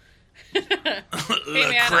 Hey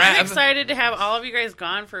man, I'm Crab. excited to have all of you guys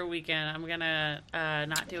gone for a weekend. I'm gonna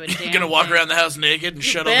not do a damn. You're gonna walk thing. around the house naked and You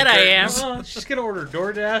shut all the bet I am. curtains. Well, she's gonna order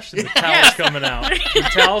DoorDash and the Yeah. towel's coming out. The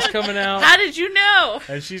towel's coming out. How did you know?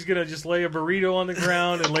 And she's gonna just lay a burrito on the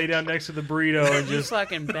ground and lay down next to the burrito and You just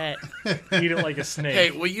fucking bet. eat it like a snake.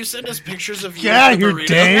 Hey, will you send us pictures of you? Yeah, with the you're burrito?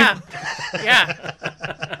 Dave. Yeah.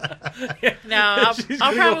 No, I'll She's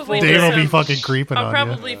probably gonna go full do Dave will be some- fucking creeping I'll on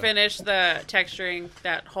probably finish the texturing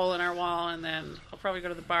that hole in our wall, and then I'll probably go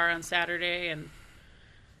to the bar on Saturday and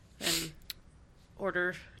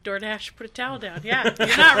order DoorDash. Put a towel down. Yeah,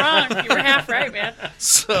 you're not wrong. You were half right, man.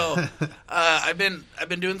 So, I've been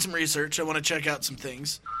doing some research. I want to check out some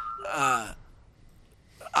things.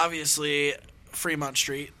 Obviously, Fremont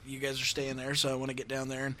Street. You guys are staying there, so I want to get down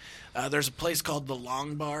there. And there's a place called the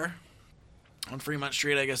Long Bar on Fremont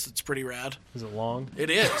Street. I guess it's pretty rad. Is it long? It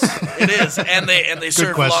is. It is, and they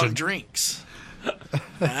serve question. long drinks.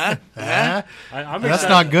 Huh? I'm That's excited.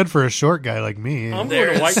 not good for a short guy like me. I'm going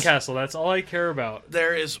There to White is- Castle. That's all I care about.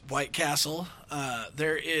 There is White Castle.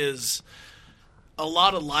 There is a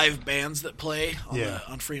lot of live bands that play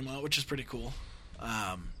on Fremont, which is pretty cool.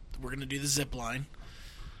 We're going to do the zip line.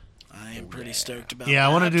 I am pretty stoked about that. Yeah,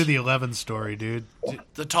 I want to do the 11 story, dude.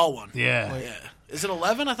 the tall one. Yeah. Yeah. Is it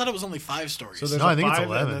 11? I thought it was only 5 stories. So there's No, a I think it's 5,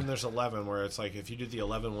 11. and then there's 11 where it's like if you do the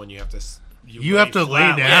 11 one, you have to You have to lay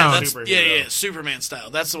flat down. yeah, like a that's, superhero. yeah, Superman style.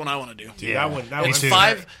 That's the one I want to do. Dude, Yeah. that It's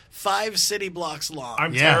one, five city blocks long.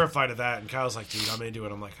 I'm Yeah. terrified of that, and Kyle's like, dude, I'm into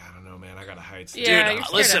it. I'm like, I don't know, man. I got a heights. Yeah, Dude, you're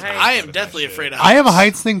scared listen, of heights. I am deathly afraid of heights. I have a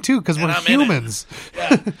heights thing too because And we're I'm in it. humans.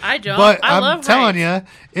 I don't. But I I'm love telling heights.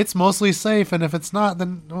 you, it's mostly safe. And if it's not,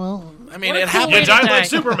 then, well, I mean, What a it cool happened. way You to die die. like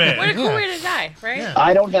Superman. What a cool Yeah. way to die, right? Yeah.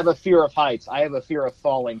 I don't have a fear of heights. I have a fear of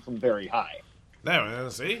falling from very high. There,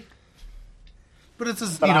 see? but it's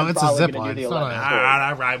a, But you know, I'm it's a probably zip gonna line. do It's the not 11. a-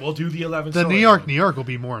 All right, we'll do the 11. the story. New York will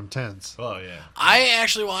be more intense. Oh, yeah. I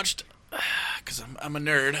actually watched, because I'm a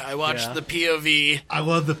nerd, I watched Yeah. the POV I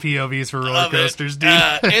love the POVs for roller of coasters, it.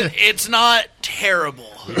 dude. It's not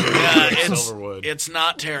terrible. Silverwood. It's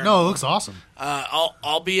not terrible. No, it looks awesome.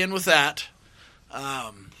 I'll be in with that.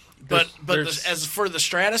 But There's- as for the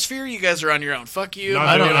stratosphere, you guys are on your own. Fuck you. Not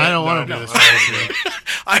I don't. doing it. I don't want to No, do no.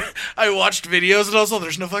 this. I watched videos and I was like,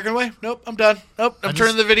 there's no fucking way. Nope, I'm done. Nope, I'm just-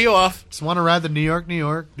 turning the video off. Just want to ride the New York,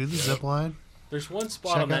 do the zip line. There's one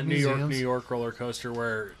spot Check on out that museums. New York roller coaster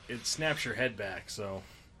where it snaps your head back. So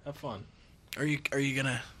have fun. Are you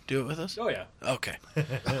gonna do it with us? Oh yeah. Okay.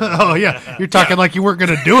 Oh yeah, you're talking like you weren't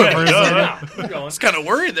gonna do it for a second. Yeah. Keep going. I was kind of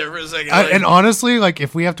worried there for a second. And honestly, like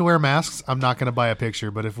if we have to wear masks, I'm not gonna buy a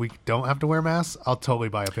picture. But if we don't have to wear masks, I'll totally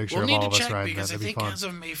buy a picture we'll of need all to of us check riding that. because I That'd be think fun. as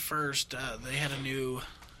of May 1st, they had a new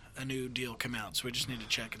deal come out, so we just need to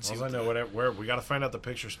check and see. Well, I What know where we got to find out the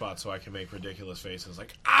picture spot so I can make ridiculous faces.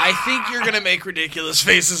 Like, I think you're gonna make ridiculous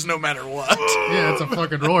faces no matter what. Yeah, it's a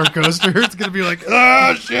fucking roller coaster. It's gonna be like,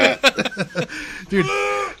 oh shit, dude.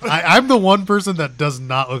 I'm the one person that does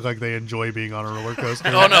not look like they enjoy being on a roller coaster.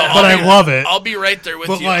 Oh no, but I love it. I'll be right there with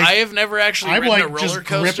But, you. like, I have never actually I'm ridden a like roller just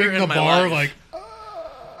coaster gripping in the my bar, life.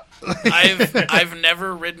 like, I've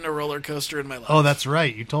never ridden a roller coaster in my life. oh, that's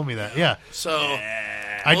right. You told me that. Yeah, So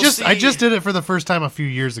I we'll just see. did it for the first time a few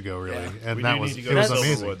years ago, really, Yeah. and we that do was need it to go was to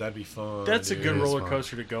amazing. Silverwood. That'd be fun. That's a dude. good is roller fun.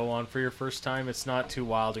 coaster to go on for your first time. It's not too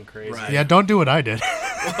wild and crazy. Right. Yeah, don't do what I did.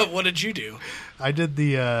 what did you do? I did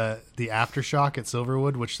the aftershock at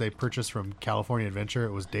Silverwood, which they purchased from California Adventure.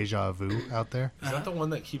 It was Deja Vu out there. Is that the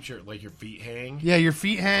one that keeps your feet hang? Yeah, your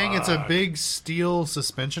feet hang. It's a big steel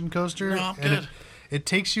suspension coaster, No, I'm and good. it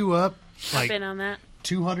takes you up I've like been on that.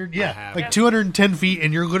 200, have. like 210 feet,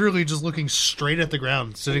 and you're literally just looking straight at the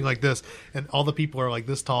ground, sitting like this, and all the people are like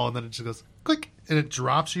this tall, and then it just goes click, and it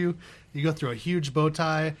drops you. You go through a huge bow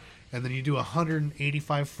tie, and then you do a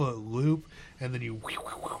 185-foot loop, and then you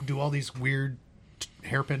do all these weird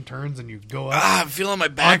hairpin turns, and you go up. I'm feeling my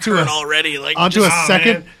back Onto hurt a- already. Like onto just, a Oh,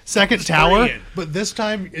 second man. second tower, brilliant. but this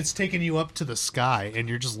time it's taking you up to the sky, and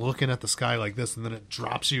you're just looking at the sky like this, and then it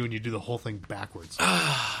drops you, and you do the whole thing backwards.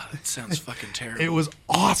 it sounds fucking terrible. It was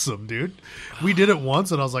awesome, dude. We did it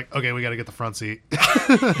once, and I was like, okay, we got to get the front seat.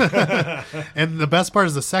 And the best part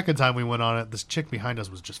is the second time we went on it, this chick behind us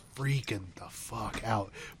was just freaking the fuck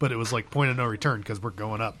out. But it was like point of no return because we're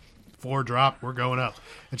going up. Floor drop, we're going up.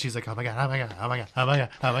 And she's like, oh my God, oh my God, oh my God, oh my God,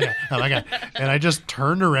 oh my God, oh my God. And I just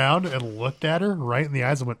turned around and looked at her right in the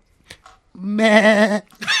eyes and went, meh.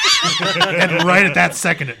 And right at that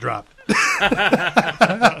second, it dropped.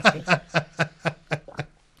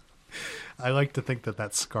 I like to think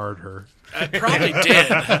that scarred her. I probably did.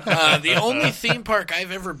 The only theme park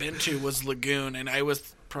I've ever been to was Lagoon, and I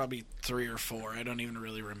was probably 3 or 4. I don't even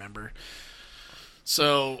really remember.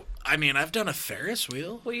 So, I mean, I've done a Ferris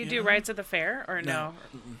wheel. Will you do rides at the fair or no?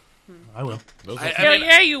 I will. I Yeah, mean,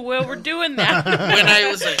 yeah, you will. We're doing that.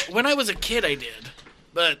 when I was a kid, I did,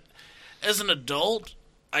 but as an adult,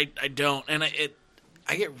 I don't, and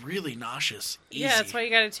I get really nauseous. Easy. Yeah, that's why you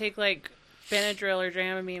got to take like Benadryl or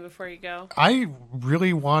Dramamine before you go. I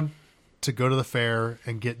really want to go to the fair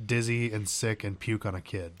and get dizzy and sick and puke on a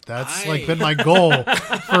kid. That's like been my goal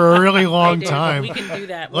for a really long Dude, time. We can do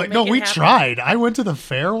that. We'll Like, no, make it we happen. tried. I went to the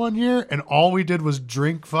fair one year, and all we did was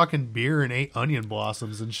drink fucking beer and ate onion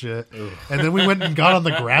blossoms and shit. And then we went and got on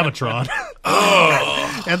the Gravitron.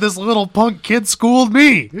 And this little punk kid schooled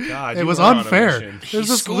me. God, it you was were on a unfair. mission. There's He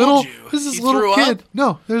this schooled little, you. there's this He little threw kid. up?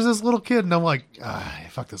 No, there's this little kid, and I'm like,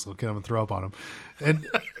 fuck this little kid. I'm gonna throw up on him. And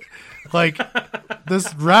like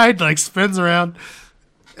this ride like spins around.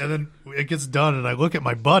 And then it gets done, and I look at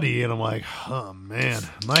my buddy, and I'm like, oh, man,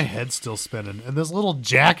 my head's still spinning. And this little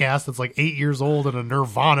jackass that's like 8 years old in a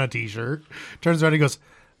Nirvana t-shirt turns around and he goes,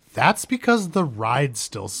 that's because the ride's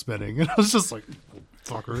still spinning. And I was just like,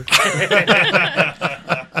 fucker.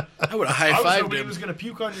 I would have I was high-fived hoping he him. was going to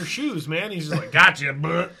puke on your shoes, man. He's just like, gotcha,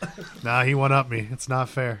 but. Nah, he one up me. It's not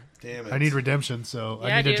fair. Damn it. I need redemption, so I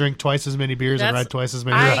Yeah, need to dude. drink twice as many beers and That's- ride twice as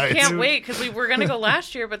many I rides. can't wait because we were gonna go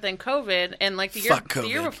last year, but then COVID, and like the Fuck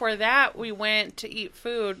year COVID. before that, we went to eat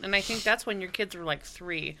food, and I think that's when your kids were like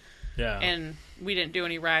 3, Yeah. and we didn't do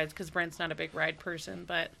any rides because Brent's not a big ride person.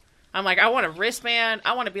 But I'm like, I want a wristband.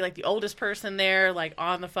 I want to be like the oldest person there, like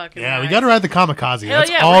on the fucking. Yeah, we rides. got to ride the Kamikaze. Hell That's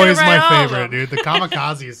yeah, we're always gonna my ride all of favorite, them. dude. The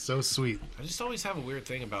Kamikaze is so sweet. I just always have a weird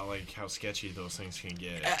thing about like how sketchy those things can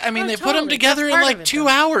get. I mean, Oh, they put them totally. together That's in part like of it, 2 though.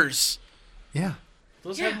 hours. Yeah.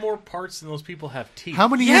 Those Yeah. have more parts than those people have teeth. How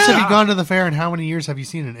many years have Yeah. you gone to the fair, and how many years have you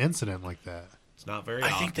seen an incident like that? It's not very I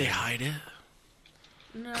often. think they hide it.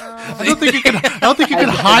 No, I don't think you can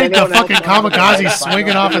Has hide the anyone else fucking gone to the Kamikaze fair?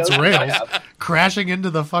 swinging off its I rails, have. crashing into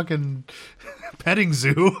the fucking petting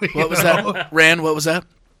zoo. What was that? Rand, what was that?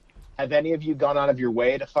 Have any of you gone out of your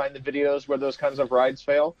way to find the videos where those kinds of rides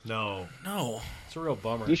fail? No. No. It's a real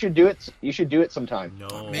bummer. You should do it. You should do it sometime.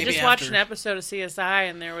 No. Maybe just after- watched an episode of CSI,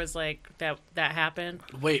 and there was like that happened.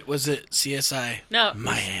 Wait, was it CSI No,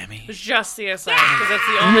 Miami? it was just CSI because that's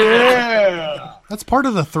the only. Yeah. That's part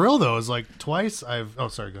of the thrill, though. Is like twice I've. Oh,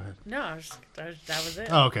 sorry. Go ahead. No, that was it.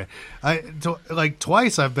 Oh, okay. Like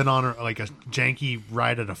twice I've been on like a janky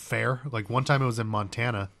ride at a fair. Like one time it was in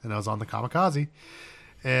Montana, and I was on the Kamikaze,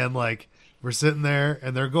 and like we're sitting there,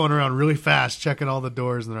 and they're going around really fast, checking all the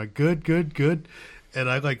doors, and they're like, "Good, good, good," and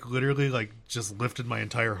I like literally like just lifted my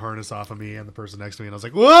entire harness off of me and the person next to me, and I was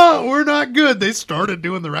like, "Whoa, we're not good." They started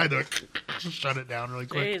doing the ride, they're like, shut it down really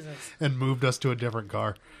quick, Jesus. and moved us to a different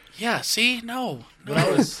car. Yeah, see? No. When I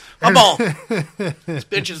was I'm all. This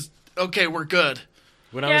bitch is. Okay, we're good.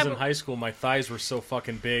 when I Yeah, was in but- high school, my thighs were so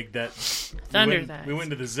fucking big that Thunder we thighs. went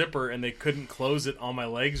to the zipper and they couldn't close it on my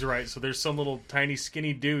legs right. So there's some little tiny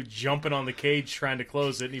skinny dude jumping on the cage trying to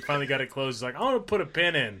close it, and he finally got it closed. He's like, "I want to put a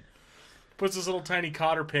pin in." Puts this little tiny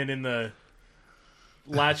cotter pin in the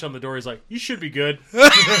latch on the door. He's like, "You should be good."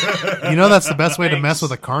 You know that's the best way to Thanks. mess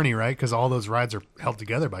with a carny, right? Because all those rides are held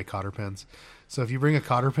together by cotter pins. So if you bring a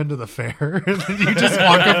cotter pin to the fair and you just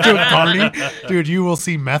walk up to a carny, dude, you will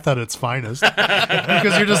see meth at its finest.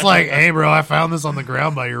 Because you're just like, hey, bro, I found this on the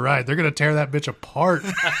ground by your ride. They're going to tear that bitch apart.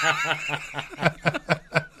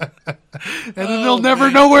 And then they'll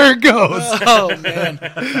never know where it goes. Oh, man.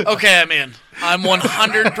 Okay, I'm in. I'm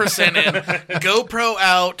 100% in. GoPro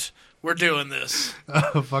out. We're doing this.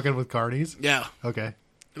 Fucking with carnies? Yeah. Okay.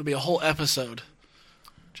 It'll be a whole episode.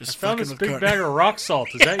 Just Found fucking this with big Cardi. bag of rock salt.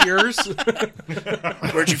 Is that yours?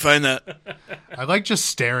 Where'd you find that? I like just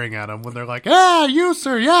staring at them when they're like, ah, you,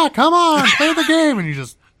 sir, yeah, come on, play the game. And you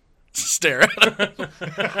just, Stare at him.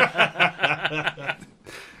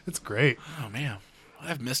 it's great. Oh, man.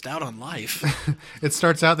 I've missed out on life. It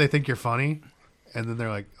starts out, they think you're funny, and then they're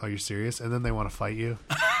like, oh, you're serious? And then they want to fight you.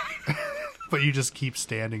 But you just keep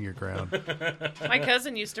standing your ground. My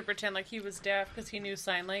cousin used to pretend like he was deaf because he knew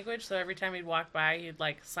sign language. So every time he'd walk by, he'd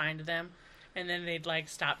like sign to them, and then they'd like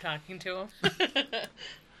stop talking to him.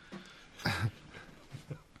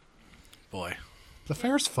 Boy. The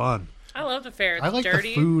fair's fun. I love the fair. It's I like dirty.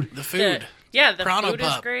 the food. The food. The Prono food is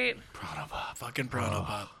Pup. great. Fucking Proto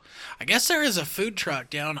Pop. I guess there is a food truck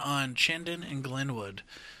down on Chinden and Glenwood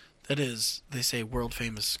that is, they say, world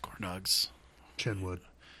famous corn dogs. Chinwood.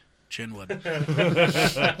 Chinwood.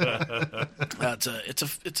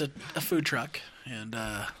 It's a food truck, and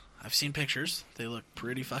I've seen pictures. They look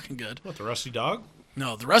pretty fucking good. What, the Rusty Dog?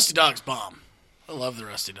 No, the Rusty Dog's bomb. I love the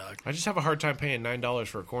Rusty Dog. I just have a hard time paying $9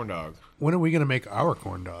 for a corn dog. When are we going to make our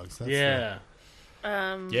corn dogs? That's yeah.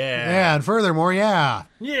 Yeah, and furthermore, yeah.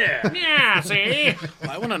 Yeah. Yeah, see?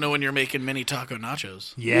 I want to know when you're making mini taco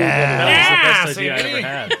nachos. Yeah. That was the best idea I see? ever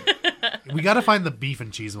had. We got to find the beef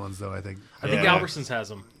and cheese ones, though, I think. I think Yeah. Albertsons has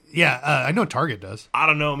them. Yeah, I know Target does. I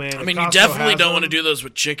don't know, man. I If mean, you Costco definitely has don't them- want to do those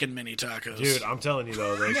with chicken mini tacos. Dude, I'm telling you,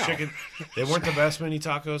 though, those chicken, they weren't the best mini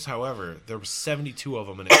tacos. However, there were 72 of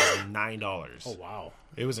them, and it was $9. Oh, wow.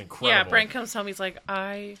 It was incredible. Yeah, Brent comes home. He's like,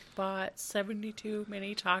 I bought 72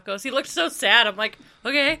 mini tacos. He looked so sad. I'm like,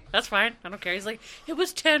 okay, that's fine. I don't care. He's like, it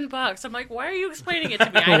was $10. I'm like, why are you explaining it to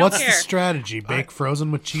me? I But don't what's care. the strategy? Bake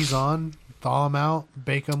frozen with cheese on, thaw them out,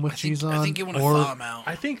 bake them with cheese on, I think you want to or, thaw them out.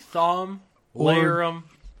 I think thaw them, Or- layer them,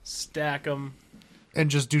 stack them.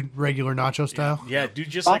 and just do regular nacho style. Yeah, do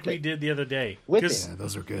just like Fuck we it. did the other day. With 'Cause- Yeah,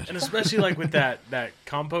 those are good. And especially like with that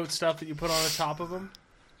compote stuff that you put on the top of them,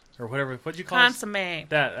 or whatever. What'd you call it? Consomme.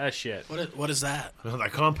 That shit. What is that?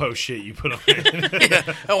 That compost shit you put on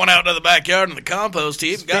it. I went out to the backyard in the compost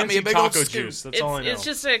heap, got me a big old taco scoop. juice. That's all I know. It's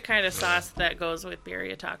just a kind of sauce that goes with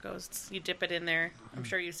birria tacos. You dip it in there. I'm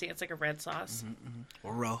sure you see it's like a red sauce.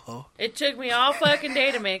 Or rojo. It took me all fucking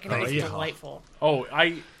day to make, and it was yeah. delightful. Oh,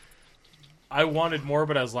 I wanted more,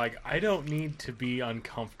 but I was like, I don't need to be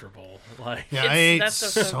uncomfortable. Like, Yeah, I ate that's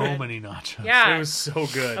so so good. many nachos. Yeah, it was so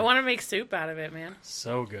good. I want to make soup out of it, man.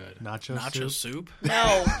 So good. Nacho Nacho soup. soup? No,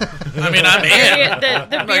 I mean, I'm in.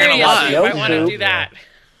 the not gonna birria lie. soup. I want to Soup. do that.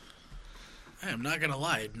 I'm not going to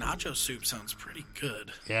lie. Nacho soup sounds pretty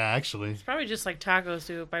good. Yeah, actually. Probably just like taco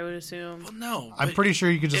soup, I would assume. Well, no. I'm but pretty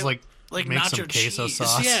sure you could just it- make nacho some queso cheese.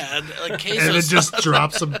 sauce. Yeah, like queso And then sauce. just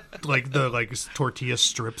drop some tortilla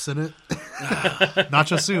strips in it.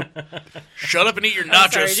 Nacho soup. Shut up and eat your I'm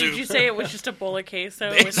nacho sorry, soup. did you say it was just a bowl of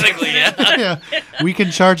queso? Basically, yeah. Yeah. We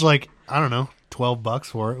can charge I don't know, $12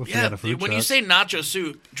 for it if we Yeah, had a food when you truck. say nacho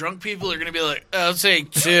soup, drunk people are going to be like, I'll say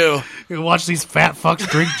two. You watch these fat fucks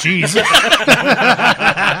drink cheese.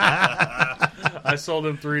 I sold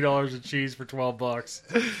him $3 of cheese for $12.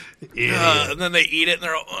 Idiot. And then they eat it and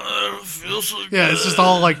they're all, it feels so good. Yeah, it's just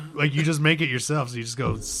all like you just make it yourself. So you just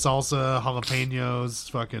go salsa, jalapenos,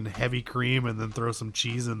 fucking heavy cream, and then throw some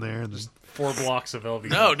cheese in there, and just 4 blocks of Velveeta.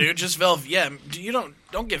 No, dude, just Velveeta. Yeah, you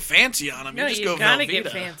don't get fancy on them. No, you just you go gotta Velveeta.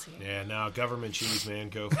 get fancy. Yeah, no, government cheese, man.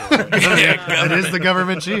 Go for it. Yeah, it is the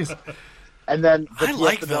government chease. And then the I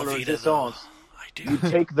like pièce de Velveeta, resistance. though. I do.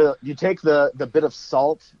 You take the bit of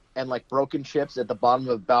salt and like broken chips at the bottom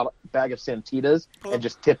of a bag of Santitas and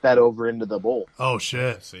just tip that over into the bowl. Oh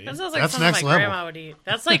shit! See? That sounds like That's something my next level. grandma would eat.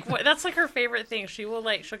 That's like that's like her favorite thing. She'll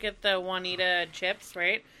get the Juanita chips,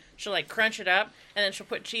 right? She'll like crunch it up, and then she'll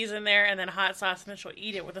put cheese in there, and then hot sauce, and then she'll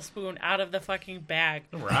eat it with a spoon out of the fucking bag,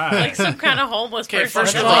 Right. like some kind of homeless Okay, person.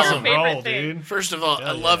 first That's of like all- her favorite Roll, thing. dude. First of all, I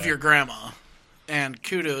Hell love yeah. your grandma, and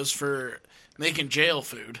kudos for making jail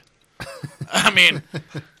food. I mean,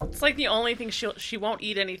 It's like the only thing she won't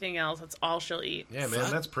eat anything else. That's all she'll eat. Yeah,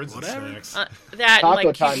 man, that's prison Whatever. snacks. That and, Taco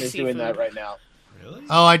like Time QVC is doing that food. right now. Really?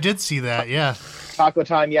 Oh, I did see that. Yeah. Taco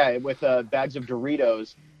Time, yeah, with bags of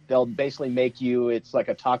Doritos. They'll basically make you. It's like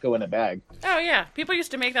a taco in a bag. Oh yeah, people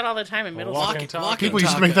used to make that all the time in middle school. Walking taco. People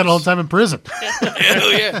used to make that all the time in prison.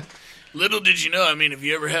 Hell yeah. Little did you know, I mean, have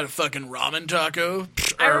you ever had a fucking ramen taco?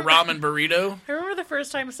 Or a ramen burrito? I remember the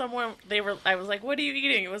first time I was like, "What are you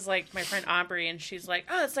eating?" It was like my friend Aubrey, and she's like,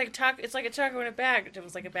 "Oh, it's like a taco in a bag." It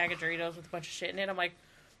was like a bag of Doritos with a bunch of shit in it. I'm like,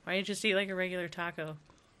 "Why don't you just eat like a regular taco?"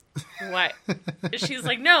 What? She's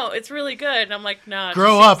like, "No, it's really good." And I'm like, "No,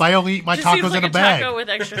 Grow up. I only eat my Just seems tacos like in a bag. taco with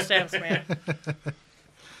extra steps, man."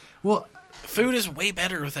 Well, Food is way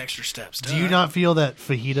better with extra steps. do you not feel that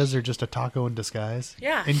fajitas are just a taco in disguise?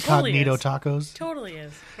 Yeah, Incognito totally is. tacos? Totally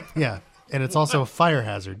is. Yeah. And it's also a fire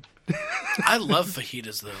hazard. I love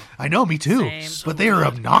fajitas, though. I know, me too. Same. But they are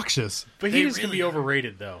obnoxious. Fajitas They can be really are.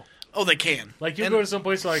 overrated, though. Oh, they can. Like, you And- go to some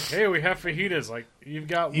place like, hey, we have fajitas. Like, you've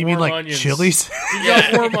got You warm mean like onions. chilies? You've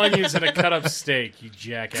got warm onions and a cut-up steak, you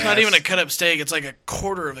jackass. It's not even a cut-up steak. It's like a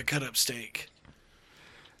quarter of a cut-up steak.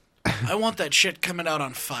 I want that shit coming out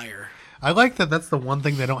on fire. I like that that's the one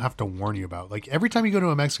thing they don't have to warn you about. Like every time you go to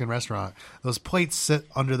a Mexican restaurant, those plates sit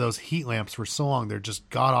under those heat lamps for so long, they're just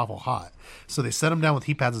god awful hot. So they set them down with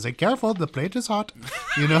heat pads and say, careful, the plate is hot.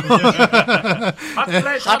 You know? Hot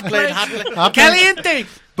plate, Hot plate, hot plate. Hot plate. Caliente!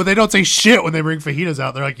 But they don't say shit when they bring fajitas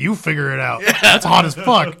out. They're like, you figure it out. That's hot as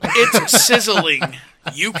fuck. It's sizzling.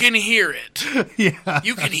 You can hear it. Yeah.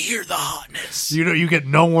 You can hear the hotness. You know, you get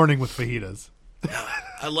no warning with fajitas.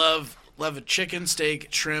 I love a chicken, steak,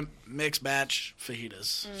 shrimp, mixed batch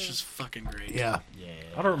fajitas. It's just fucking great. Yeah.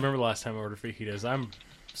 I don't remember the last time I ordered fajitas. I'm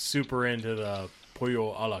super into the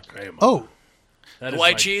pollo a la crema. Oh, That is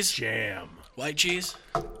white my cheese? jam. White cheese?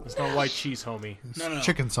 It's not white cheese, homie. No.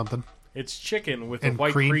 chicken something. It's chicken with And a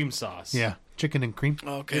white cream. cream sauce. Yeah. Chicken and cream.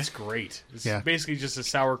 Oh, okay. It's great. It's Yeah. basically just a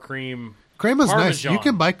sour cream. Crema's nice. Parmesan. You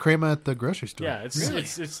can buy crema at the grocery store. Yeah,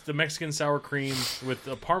 it's the Mexican sour cream with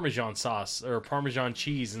a Parmesan sauce or Parmesan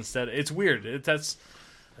cheese instead. It's weird. That's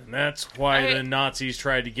why the Nazis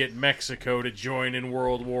tried to get Mexico to join in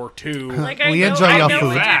World War II. Like We I know, enjoy I your know food.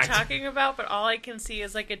 what Fact. you're talking about, but all I can see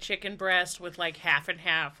is like a chicken breast with like half and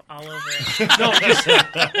half all over it. No, just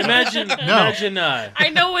imagine. I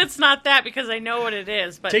know it's not that because I know what it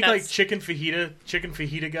is, but Take like that's, chicken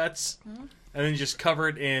fajita guts, and then just cover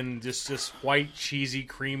it in just this white, cheesy,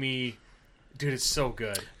 creamy. Dude, it's so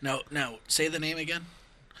good. No, say the name again.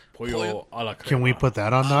 Pollo a la crema. Can we put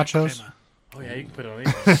that on nachos? Crema. Oh yeah, you can put it on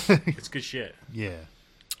anything. It's good shit. Yeah.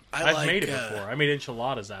 I I've like, made it before. I made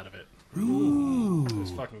enchiladas out of it. Ooh, it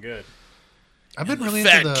was fucking good. I've been The really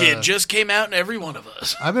fat into the kid just came out in every one of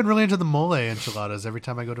us. I've been really into the mole enchiladas every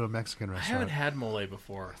time I go to a Mexican I restaurant. haven't had mole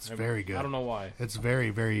before. It's very good. I don't know why. It's very,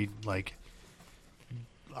 very like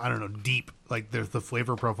I don't know, deep. Like the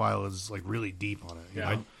flavor profile is like really deep on it. you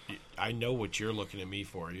Yeah. know? I know what you're looking at me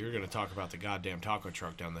for. You're going to talk about the goddamn taco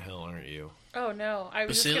truck down the hill, aren't you? Oh no, I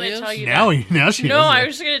was just going Basilios? to tell you Now, that. now she No, is. I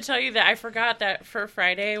was just going to tell you that I forgot that for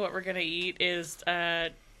Friday, what we're going to eat is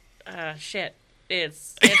shit.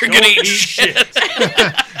 It's You're gonna eat shit.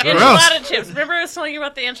 enchilada chips. Remember I was telling you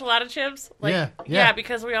about the enchilada chips? Yeah.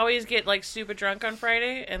 Because we always get like stupid drunk on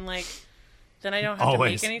Friday, and like then I don't have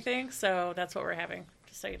Always. to make anything. So that's what we're having.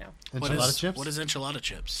 Just so you know, enchilada chips. What is enchilada it's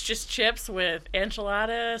chips? just chips with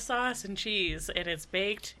enchilada sauce and cheese, and it's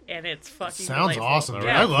baked, and it's fucking Sounds delightful. awesome, dude.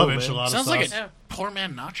 Yeah. I love Cool, man. enchilada Sounds sauce. like Yeah. a poor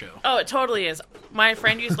man nacho. Oh, it totally is. My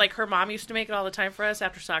friend used like her mom used to make it all the time for us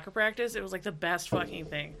after soccer practice. It was like the best fucking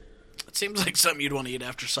thing. It seems like something you'd want to eat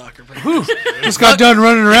after soccer practice. Just got done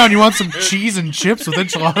running around. You want some cheese and chips with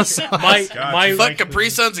enchilada sauce? My Fuck Capri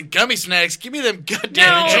Suns and gummy snacks. Give me them goddamn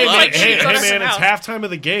No, Hey, enchiladas. like, hey, she hey, goes to man, the it's house. halftime of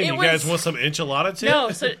the game. It You was- guys want some enchilada too? No,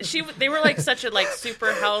 so they were like such a like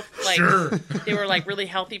super health like they were like really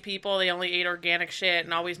healthy people. They only ate organic shit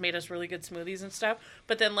and always made us really good smoothies and stuff.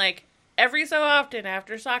 But then like every so often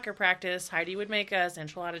after soccer practice, Heidi would make us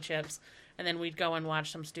enchilada chips, and then we'd go and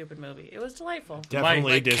watch some stupid movie. It was delightful.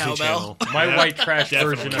 Definitely Like Disney Cowbell? Channel. My Yeah. white trash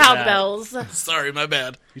Definitely. version of that. Cowbells. Sorry, my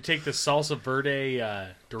bad. You take the salsa verde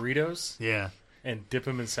Doritos Yeah, and dip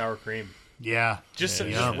them in sour cream. yeah. Just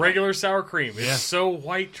Yum. regular sour cream. It's Yeah. so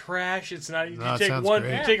white trash. It's not. You No, it take sounds one.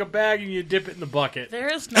 great. You take a bag and you dip it in the bucket.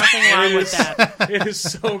 There is nothing wrong with that. It is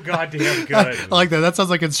so goddamn good. I like that. That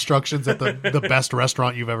sounds like instructions at the best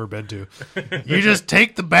restaurant you've ever been to. You just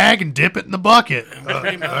take the bag and dip it in the bucket. All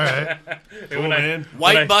right. Cool, man.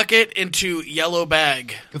 White bucket into yellow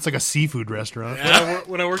bag. It's like a seafood restaurant.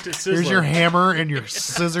 When I worked at Sizzler, Here's your hammer and your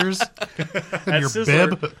scissors and at your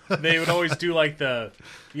Sizzler, bib. they would always do like the,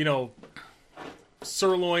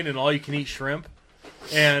 sirloin and all you can eat shrimp,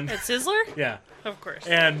 and At Sizzler? yeah, Of course.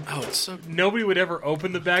 and Oh, it's so. nobody would ever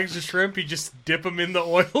open the bags of shrimp. You just dip them in the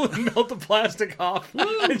oil and melt the plastic off,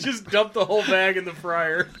 and just dump the whole bag in the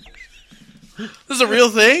fryer. This is a real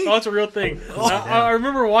thing? Oh, it's a real thing. I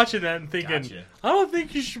remember watching that and thinking, Gotcha. I don't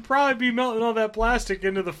think you should probably be melting all that plastic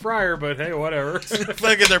into the fryer, but hey, whatever.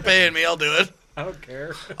 Fuck it, they're paying me. I'll do it. I don't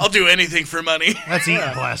care. I'll do anything for money. That's eating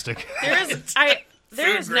plastic. There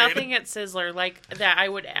is Food grade. nothing at Sizzler like that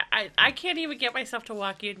I can't even get myself to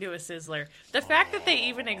walk into a Sizzler. The fact that they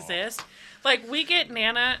even exist, like we get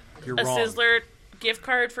Nana You're a wrong. Sizzler gift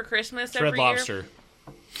card for Christmas Red every Lobster. year.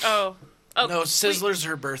 Oh, No, Sizzler's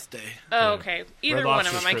her birthday. Oh, okay. Either Red one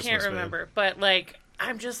of Lobster's them, I can't Christmas, man. remember. But like,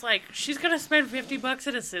 I'm just like, she's gonna spend $50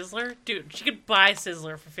 at a Sizzler, dude. She could buy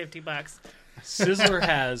Sizzler for $50.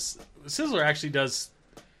 Sizzler actually does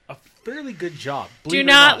a fairly good job. Do believe it or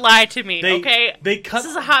not lie to me, They, okay? They cut.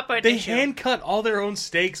 This is a hot button They issue. hand cut all their own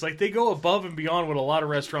steaks. Like they go above and beyond what a lot of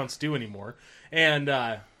restaurants do anymore. And they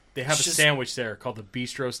have It's a just- sandwich there called the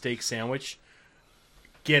Bistro Steak Sandwich.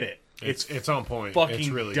 Get it? It's on point. Fucking it's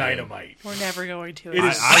really dynamite. We're never going to. It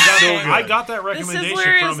is I got that The recommendation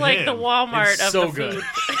Sizzler from is like him. the Walmart It's of so the good.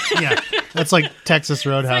 food. Yeah, that's like Texas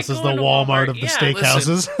Roadhouse like is the going to Walmart Walmart, of the yeah.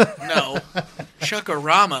 steakhouses. No.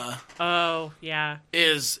 Chuckarama Oh yeah.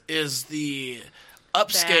 is the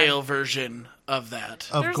upscale version of that.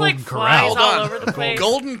 Of There's Golden like Corral. flies Hold all on. over the place.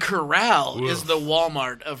 Golden Corral is the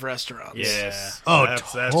Walmart of restaurants. Yes. Oh,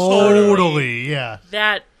 That's totally. Yeah.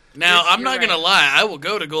 That Now, I'm You're not right. going to lie. I will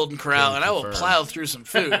go to Golden Corral and I will confirm. plow through some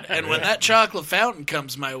food. And when that chocolate fountain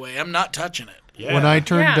comes my way, I'm not touching it. Yeah. When I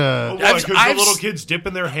turned Yeah. Why, I've- 'cause I've the little s- kids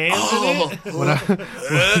dipping their hands in Oh,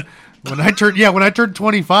 it? when I turned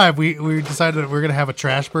 25, we decided that we are gonna have a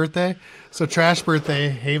trash birthday. So trash birthday,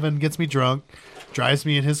 Haven gets me drunk, drives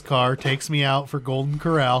me in his car, takes me out for Golden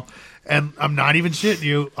Corral, and I'm not even shitting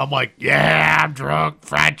you. I'm like, yeah, I'm drunk,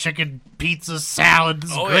 fried chicken, pizza, salad.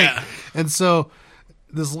 This is Oh, great. yeah. And so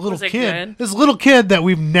this little Was it kid, good? that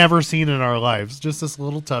we've never seen in our lives, just this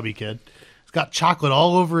little tubby kid, he's got chocolate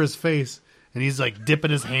all over his face, and he's like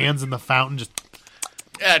dipping his hands in the fountain, just.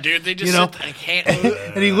 yeah, dude. They just You know? sit there and can't.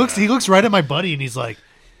 And he looks right at my buddy and he's like,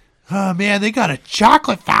 "Oh man, they got a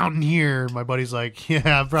chocolate fountain here." My buddy's like,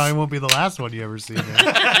 "Yeah, probably won't be the last one you ever see." Man.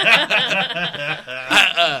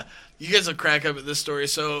 You guys will crack up at this story.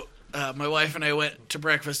 So, my wife and I went to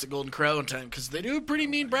breakfast at Golden Corral one time because they do a pretty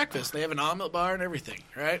mean breakfast. They have an omelet bar and everything,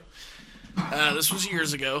 right? This was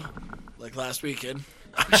years ago, like last weekend.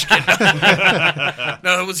 I'm just kidding.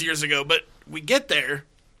 No, it was years ago. But we get there,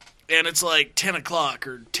 and it's like 10 o'clock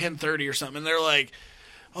or 10:30 or something. And they're like,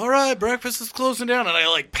 all right, breakfast is closing down. And I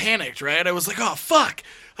like panicked, right? I was like, oh, fuck.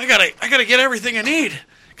 I gotta get everything I need.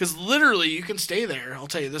 Because literally you can stay there. I'll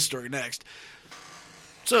tell you this story next.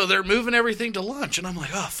 So they're moving everything to lunch, and I'm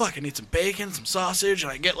like, oh, fuck, I need some bacon, some sausage,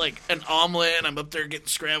 and I get, like, an omelet, and I'm up there getting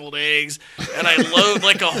scrambled eggs, and I load,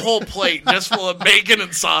 like, a whole plate just full of bacon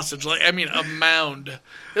and sausage. Like, I mean, a mound. It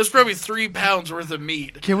was probably 3 pounds worth of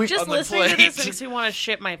meat. Can we Just on the listening to plate. this makes me want to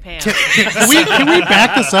shit my pants. can we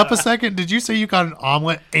back this up a second? Did you say you got an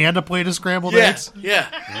omelet and a plate of scrambled eggs? Yeah.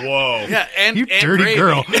 Whoa. Yeah, and You and dirty gravy.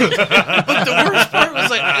 girl. But the worst part was,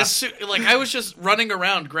 like I was just running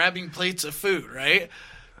around grabbing plates of food, right?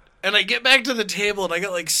 And I get back to the table, and I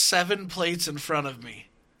got, like, 7 plates in front of me.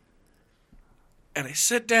 And I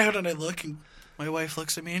sit down, and I look, and my wife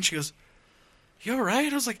looks at me, and she goes, you all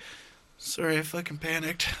right? I was like, sorry, I fucking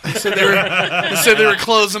panicked. They said they were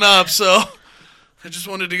closing up, so I just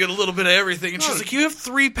wanted to get a little bit of everything. And she's like, you have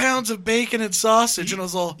 3 pounds of bacon and sausage. And I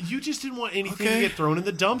was all, You just didn't want anything Okay. to get thrown in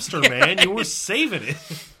the dumpster, man. You were saving it.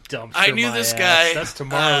 Dumpster I knew my this ass. guy, That's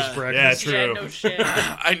tomorrow's breakfast. Yeah, Yeah, true. no shit.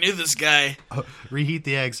 I knew this guy. Reheat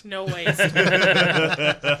the eggs. No ways.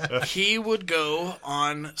 He would go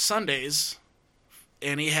on Sundays,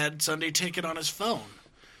 and he had Sunday Ticket on his phone.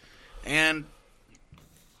 And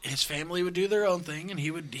his family would do their own thing, and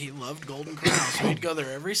he loved Golden Corral, so he'd go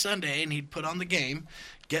there every Sunday, and he'd put on the game,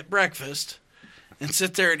 get breakfast, and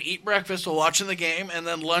sit there and eat breakfast while watching the game, and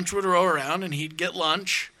then lunch would roll around, and he'd get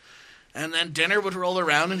lunch, and then dinner would roll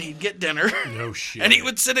around, and he'd get dinner. No shit. And he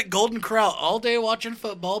would sit at Golden Corral all day watching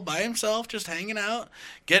football by himself, just hanging out,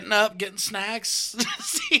 getting up, getting snacks,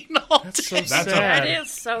 eating all day. So That's sad. That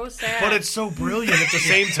is so sad. But it's so brilliant at the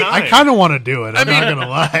same time. I kind of want to do it. I'm not mean- going to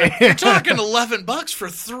lie. You're talking $11 for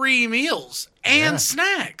 3 meals and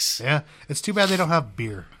snacks. Yeah. It's too bad they don't have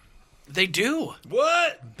beer. They do.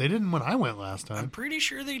 What? They didn't when I went last I'm time. pretty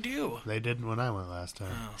sure they do. They didn't when I went last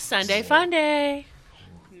time. Sunday fun day.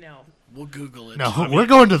 No. We'll Google it. No, we're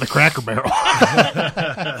going to the Cracker Barrel.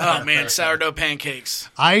 Oh man, sourdough pancakes.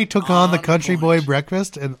 I took on the On Country point. Boy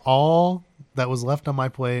breakfast, and all that was left on my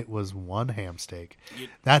plate was 1 ham steak.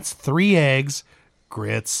 That's 3 eggs,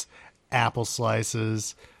 grits, apple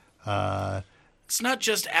slices, It's not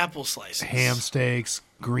just apple slices. ham steaks,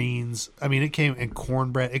 greens. I mean, it came in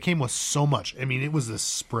cornbread. It came with so much. I mean, it was this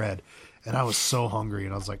spread, and I was so hungry,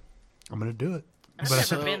 and I was like, I'm going to do it. I've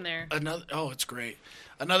But never been there. It's great.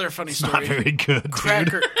 Another funny it's not story. very good,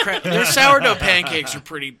 dude. Their sourdough pancakes are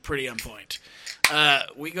pretty on point.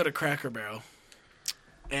 We go to Cracker Barrel,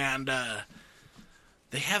 and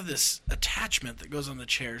they have this attachment that goes on the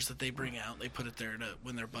chairs that they bring out. They put it there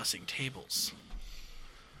when they're bussing tables.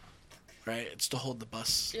 Right? It's to hold the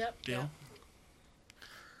bus deal. Yep.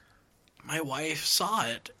 My wife saw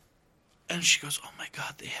it, and she goes, oh my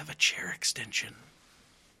God, they have a chair extension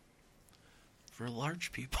for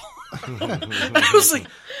large people. I was like,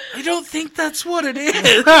 I don't think that's what it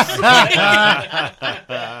is.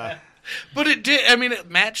 But it did. I mean, it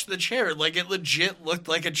matched the chair. Like, it legit looked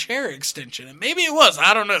like a chair extension. And maybe it was.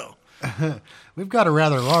 I don't know. We've got a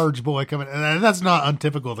rather large boy coming, and that's not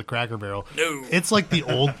untypical of the Cracker Barrel. No. It's like the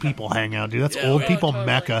old people hangout, dude. That's Yeah, old yeah. people Totally.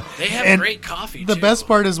 mecca. They have And great coffee, The too. best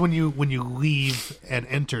part is when you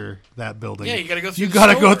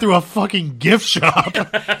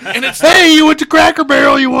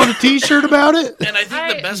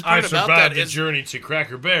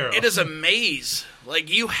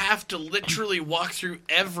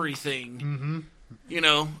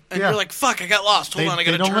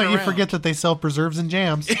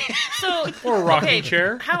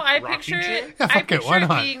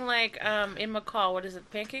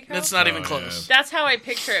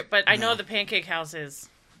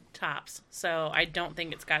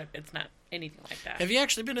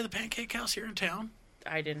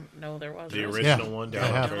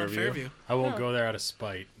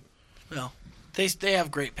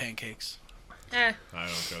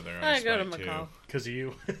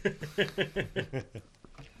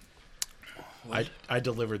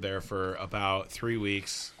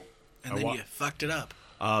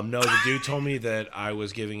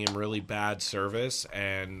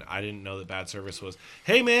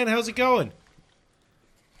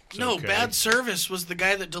No, okay. bad service was the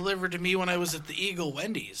guy that delivered to me when I was at the Eagle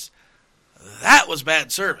Wendy's. That was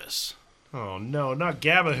bad service. Oh no, not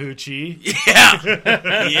Gabahoochie.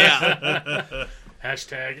 Yeah. Yeah.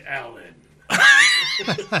 Hashtag Alan.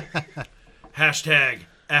 Hashtag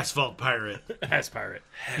Asphalt Pirate. Ass pirate.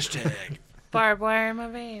 Hashtag. Barbed wire in my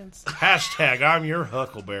veins. Hashtag I'm your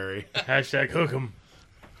Huckleberry. Hashtag hook 'em.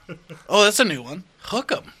 Oh, that's a new one.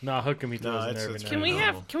 Hook 'em. Nah, hook him. He No, throws in it's- there every it's now Can and we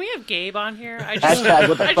then. have Gabe on here? I Hashtag,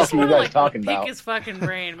 what the I fuck just are you want guys to talking pick about? his fucking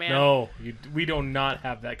brain, man. No, we do not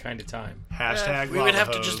have that kind of time. Hashtag We would have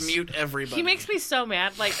to lava just hose. mute everybody. He makes me so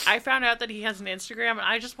mad. Like, I found out that he has an Instagram, and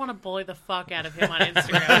I just want to bully the fuck out of him on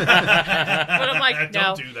Instagram. But I'm like, no.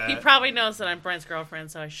 Don't do that. He probably knows that I'm Brent's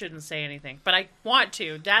girlfriend, so I shouldn't say anything. But I want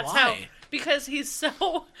to. That's how. Why? Because he's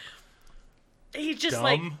so. He just Dumb?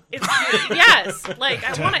 like it's yes. Like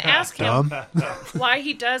I want to ask him Dumb. why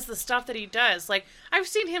he does the stuff that he does. Like I've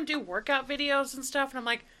seen him do workout videos and stuff, and I'm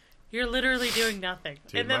like, you're literally doing nothing.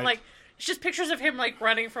 Dude, and then my- like it's just pictures of him like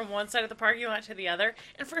running from one side of the parking lot to the other.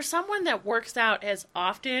 And for someone that works out as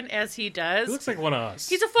often as he does, He looks like one of us.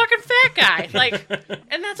 he's a fucking fat guy. Like,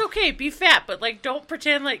 and that's okay. Be fat, but like don't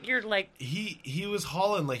pretend like you're like He was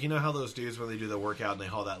hauling, like, you know how those dudes when they do the workout and they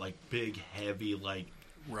haul that like big heavy like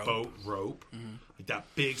Rope. boat rope, like that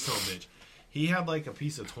big son of a bitch. He had like a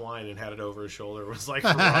piece of twine and had it over his shoulder. It was like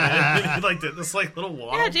running. He like did this like little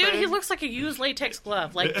waddle yeah, dude. thing. He looks like a used latex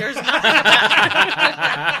glove. Like there's nothing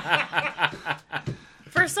about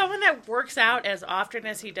for someone that works out as often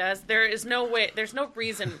as he does. There is no way. There's no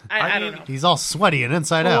reason. I don't mean, know. He's all sweaty and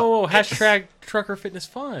inside out. Oh, hashtag trucker fitness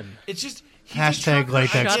fun. It's just he's Hashtag a trucker.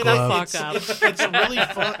 latex I get glove. it. Shut the fuck It's a really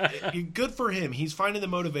fun. Good for him. He's finding the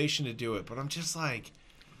motivation to do it. But I'm just like,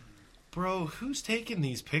 bro, who's taking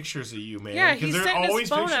these pictures of you, man? Yeah, because he's they're setting his always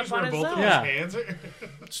phone pictures up on where his both of own. his Yeah. hands are.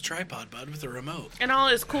 It's tripod bud with a remote. And all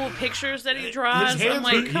his cool pictures that he draws. hands I'm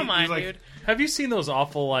like, are- come he's on, like- dude. Have you seen those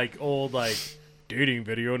awful like old like dating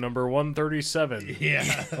video number 137?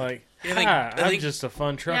 Yeah. Like, I think- "Ah, I I'm think- just a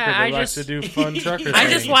fun trucker Yeah, that I likes just- to do fun trucker I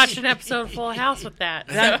things." just watched an episode of Full House with that.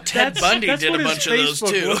 That Ted Bundy That's did a what his bunch of those Facebook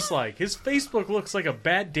too. looks like. His Facebook looks like a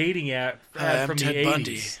bad dating ad I'm from Ted the 80s.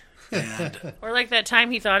 Bundy. And Or like that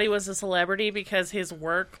time he thought he was a celebrity because his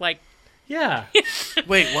work, like, Yeah.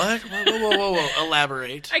 wait, what? Whoa!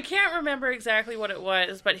 Elaborate. I can't remember exactly what it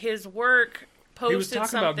was, but his work posted He was talking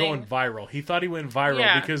something. about going viral. He thought he went viral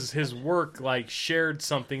Yeah. because his work like shared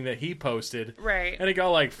something that he posted, Right. and it got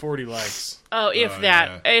like 40 likes. Oh, if Oh,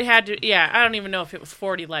 that. It had to, yeah, I don't even know if it was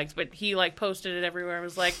 40 likes, but he, like, posted it everywhere and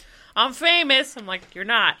was like, I'm famous. I'm like, you're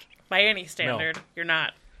not. By any standard, you're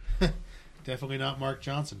not. Definitely not Mark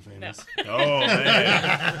Johnson famous. Oh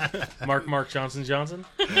man. Mark Johnson.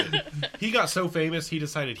 He got so famous he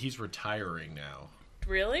decided he's retiring now.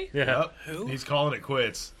 Really? Yeah. Yep. Who? He's calling it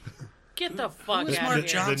quits. Get the fuck is out Mark of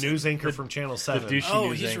here. Johnson? The news anchor from Channel 7. douchey Oh,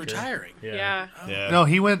 news he's anchor. retiring. Yeah. Yeah. No,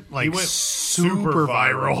 he went like He went super super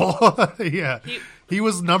viral. Yeah, He- he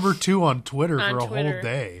was number 2 on Twitter On for a Twitter. whole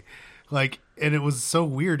day. Like, and it was so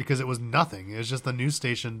weird because it was nothing. It was just the news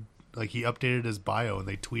station. Like, he updated his bio and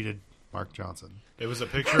they tweeted Mark Johnson. It was a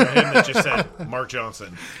picture of him that just said Mark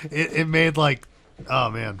Johnson. It made like, oh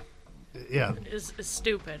man, yeah, Is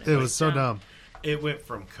stupid. it was so dumb. It went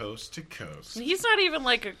from coast to coast. He's not even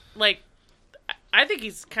like I think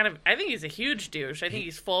he's a huge douche. I think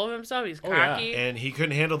he's full of himself. He's yeah. cocky. And he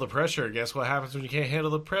couldn't handle the pressure. Guess what happens when you can't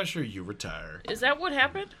handle the pressure? You retire. Is that what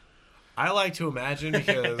happened? I like to imagine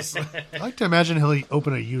because I like to imagine he'll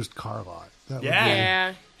open a used car lot. That would Yeah. be-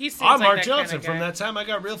 Yeah. He seems I'm like Mark that Johnson kind of from guy. that time I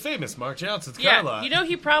got real famous. Mark Johnson's car Yeah, lot. you know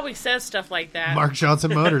he probably says stuff like that. Mark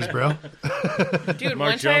Johnson Motors, bro. Dude, Mark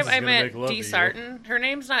one time Johnson's I gonna met make love to Dee you. Sarton. Her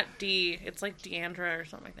name's not Dee. It's like Deandra or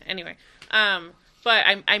something like that. Anyway, but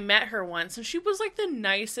I met her once, and she was like the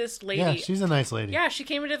nicest lady. Yeah, she's a nice lady. Yeah, she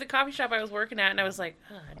came into the coffee shop I was working at, and I was like,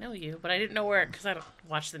 oh, I know you, but I didn't know where because I don't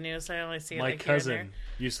watch the news, so I only see it My like here and there. cousin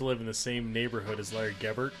used to live in the same neighborhood as Larry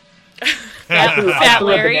Gebert. Fat, I Fat threw a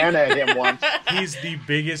Larry. banana at him once. He's the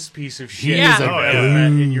biggest piece of shit is you've a ever met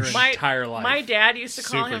in your My, entire life. my dad used to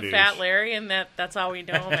call Super him douche. Fat Larry, and that's all we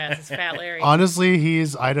know him as is Fat Larry. Honestly,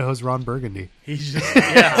 he's Idaho's Ron Burgundy. He's just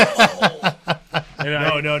yeah.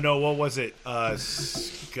 And No. What was it?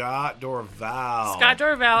 Scott Dorval. Scott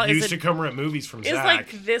Dorval He is used to come rent movies from is Zach.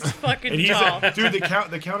 like this fucking and he's tall. dude, the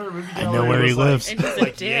counter movie gallery. know where he was like- lives. And he's a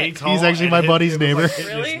like dick. yay tall, He's actually and my it- buddy's it was neighbor. like hit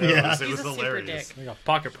his Really? nose. Yeah. It He's was a super hilarious. dick. like a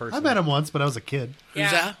pocket person. I met him once, but I was a kid. Yeah.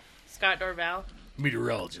 Who's that? Scott Dorval.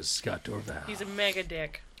 Meteorologist Scott Dorval. He's a mega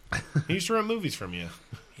dick. He used to rent movies from you.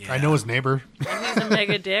 Yeah. I know his neighbor. And he's a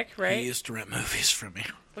mega dick, He right? used to rent movies from me.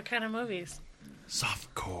 What kind of movies?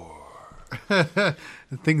 Softcore. The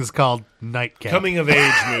thing is called Nightcap. Coming of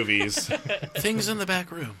age movies. Things in the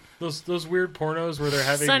back room. Those weird pornos where they're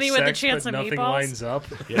having Sunny with a sex Chance but of nothing Meatballs? lines up.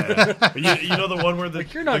 Yeah. But you know the one where the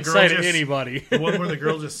You're not the girl excited just, anybody. The one where the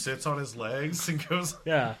girl just sits on his legs and goes.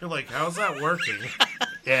 Yeah. You're like, how's that working?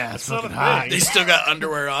 Yeah, it's not fucking a hot. thing. They still got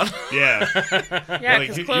underwear on. Yeah. Yeah, Like,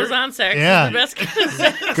 because you're- clothes on sex Yeah. is the best kind of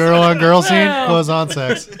sex. Girl on girl scene, clothes on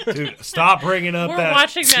sex. Dude, stop bringing up We're that.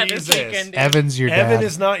 watching that this Jesus. weekend, dude. Evan's your dad. Evan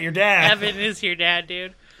is not your dad. Evan is your dad,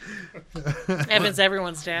 dude. Evan's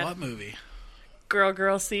everyone's dad. What movie?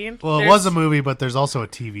 Girl scene. Well, it There's- was a movie, but there's also a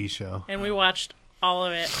TV show. And we watched all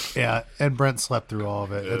of it. Yeah, and Brent slept through all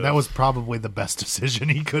of it. And that was probably the best decision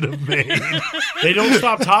he could have made. They don't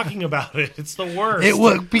stop talking about it. It's the worst. It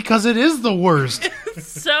was because it is the worst.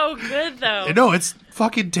 So good, though. No, it's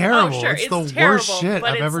fucking terrible. Oh, sure. It's the terrible, worst shit but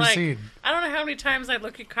I've it's ever like, seen. I don't know how many times I'd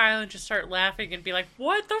look at Kyle and just start laughing and be like,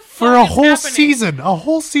 what the fuck For a is whole happening? a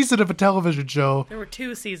whole season of a television show. There were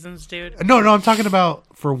 2 seasons, dude. No, I'm talking about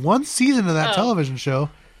for one season of that Oh. television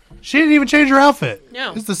show. She didn't even change her outfit.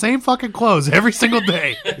 No. It's the same fucking clothes every single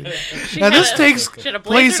day. She Now had this a- takes she had a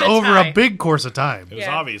blazer place and a over tie. a big course of time. It was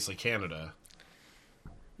Yeah. obviously Canada.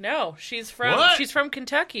 No, she's from What? she's from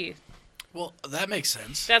Kentucky. Well, that makes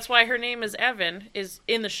sense. That's why her name is Evan. Is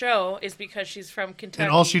in the show is because she's from Kentucky.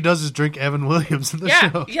 And all she does is drink Evan Williams in the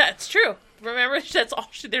yeah, show. yeah, it's true. Remember, that's all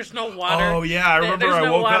she. There's no water. Oh yeah, I remember. There's I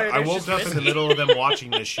no woke water, up. I there's woke just up in the whiskey. middle of them watching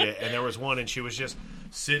this shit, and there was one, and she was just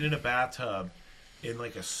sitting in a bathtub in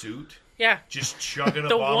like a suit, Yeah, just chugging a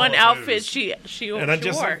the bottle one of outfit booze. she And I'm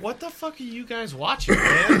just wore. like, what the fuck are you guys watching,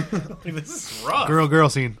 man? Like, this is rough. Girl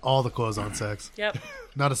scene, all the clothes on sex. Yep.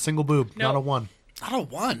 Not a single boob, No. not a one. Not a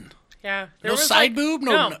one. Yeah. No side boob?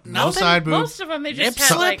 No, no, nothing? side boob. Most of them they just Nip had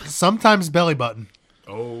slip? like. Sometimes belly button.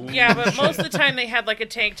 Oh Yeah, but most of the time they had like a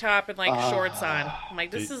tank top and like shorts on. I'm like,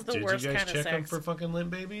 this is the did worst you guys kind of check them sex. for fucking limp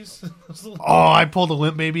babies? Oh, I pulled a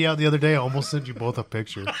limp baby out the other day. I almost sent you both a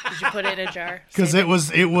picture Did you put it in a jar? because Save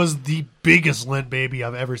it was the biggest lint baby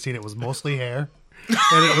I've ever seen. It was mostly hair, and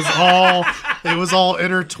it was all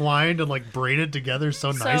intertwined and like braided together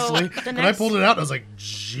so nicely. the And I next- pulled it out, and I was like,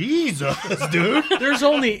 Jesus, dude. There's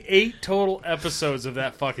only 8 total episodes of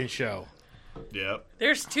that fucking show. Yep.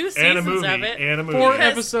 There's 2 seasons And a movie. of it. And a movie. 4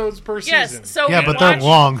 Because- episodes per Yes, season. so Yeah, we but they're watched-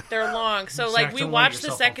 long. They're long. So Zach, like we don't light watched the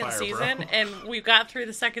yourself on second fire, season bro. and we got through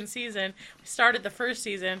the second season. We started the first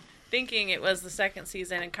season thinking it was the second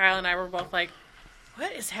season, and Kyle and I were both like,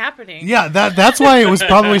 "What is happening?" Yeah, that's why it was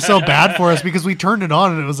probably so bad for us because we turned it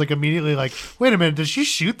on and it was like immediately like, wait a minute, did she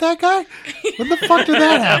shoot that guy? When the fuck did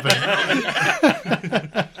that happen?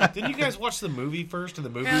 Didn't you guys watch the movie first? And the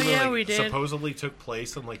movie Hell yeah, like, we did. supposedly took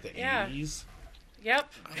place in like the Yeah. 80s?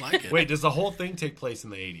 Yep. I like it. Wait, does the whole thing take place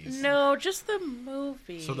in the 80s? No, just the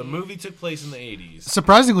movie. So the movie took place in the 80s.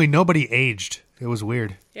 Surprisingly, nobody aged. It was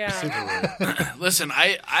weird. Yeah. Super weird. Listen,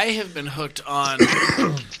 I have been hooked on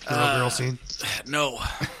Girl scene. no,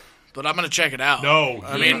 but I'm gonna check it out. No,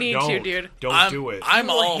 I You mean, need don't. to, dude. Don't do it. I'm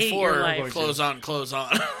You will all hate for your life. clothes on, clothes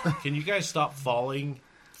on. Can you guys stop falling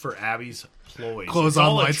for Abby's ploys? Clothes It's on,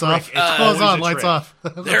 all a lights trick. off. It's Clothes always on, a lights trick.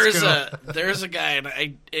 off. There's a guy,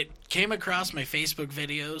 and it came across my Facebook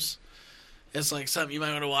videos. It's like something you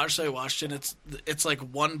might want to watch, so I watched it. It's like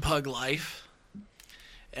One Pug Life,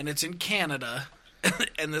 and it's in Canada,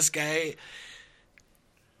 and this guy,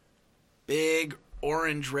 big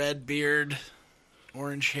orange red beard,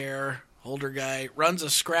 orange hair, older guy, runs a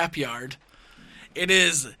scrapyard. It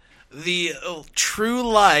is the true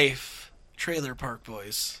life Trailer Park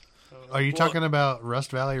Boys. Are you talking about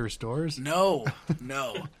Rust Valley Restores? No,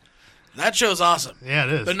 that show's awesome. Yeah,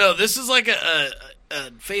 it is. But no, this is like a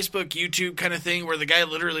Facebook, YouTube kind of thing where the guy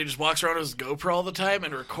literally just walks around with his GoPro all the time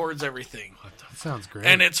and records everything. That sounds great.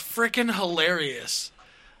 And it's freaking hilarious.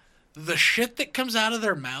 The shit that comes out of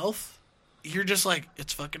their mouth, you're just like,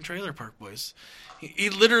 it's fucking Trailer Park Boys. He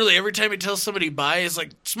literally, every time he tells somebody bye, he's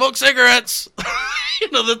like, smoke cigarettes.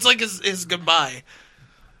 That's like his goodbye.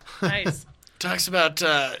 Nice. Talks about,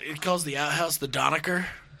 he calls the outhouse the Donaker.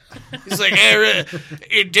 He's like,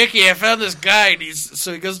 hey, Dickie, I found this guy. And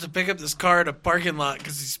so he goes to pick up this car in a parking lot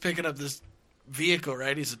because he's picking up this vehicle,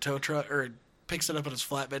 right? He's a tow truck, or picks it up on his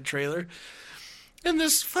flatbed trailer. And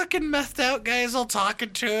this fucking methed out guy is all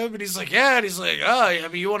talking to him. And he's like, yeah. And he's like, oh, I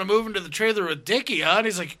mean, you want to move into the trailer with Dickie, huh? And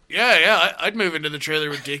he's like, yeah, I'd move into the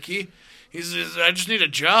trailer with Dickie. He says, I just need a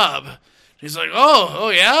job. He's like, oh,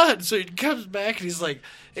 yeah? And so he comes back and he's like,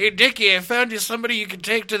 hey, Dickie, I found you somebody you can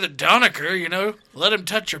take to the Donaker, let him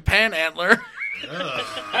touch your panhandler.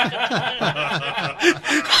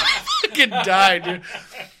 Fucking died, dude.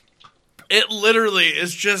 It literally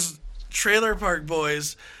is just Trailer Park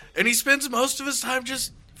Boys, and he spends most of his time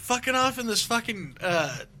just fucking off in this fucking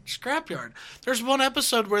scrapyard. There's one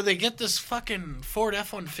episode where they get this fucking Ford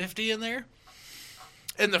F-150 in there,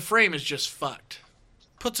 and the frame is just fucked.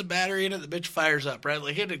 Puts a battery in it, the bitch fires up, right?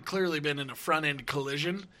 Like, it had clearly been in a front-end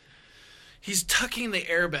collision. he's tucking the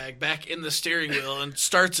airbag back in the steering wheel and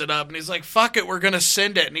starts it up, and he's like, "Fuck it, we're gonna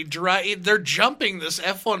send it." And they're jumping this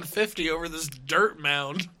F-150 over this dirt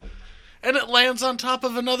mound, and it lands on top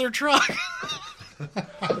of another truck.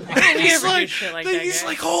 And he's ever do like, shit like that, he's guy?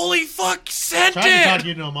 like, "Holy fuck, sent Trying to talk it!"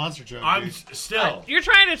 you into a monster truck. I'm dude. still. You're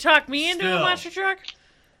trying to talk me into a Still. monster truck?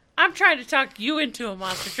 I'm trying to talk you into a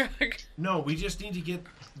monster truck. No, we just need to get.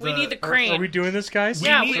 We need the Are crane. we doing this, guys?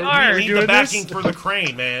 Yeah, we are. We need doing the backing this? for the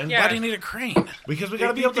crane, man. Yeah. Why do you need a crane? Because we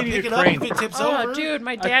gotta be You able to need pick a it up crane. if it tips Oh, over. dude,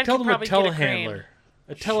 my I dad tell could them a probably get a crane. telehandler.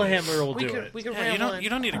 A telehandler will We do could, it. we could Yeah, rail you don't. one. You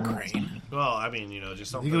don't need a crane. Well, I mean, just You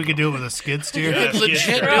something. think we could do it with a skid steer? Yeah, Legit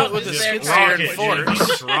skid do steer. it with a Just skid rock steer and it, forks. dude.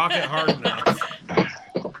 Just rock it hard enough.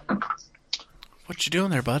 What you doing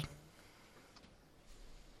there, bud?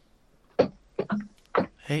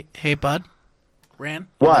 Hey, bud. Ran.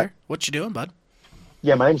 you What? there? What you doing, bud?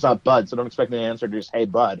 Yeah, my name's not Bud, so don't expect me to answer just, hey,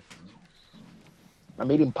 Bud.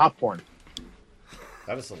 I'm eating popcorn.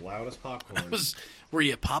 That is the loudest popcorn. Were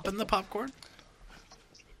you popping the popcorn?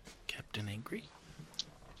 Captain Angry?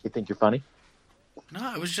 You think you're funny? No,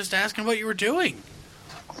 I was just asking what you were doing.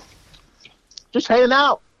 Just hanging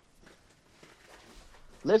out.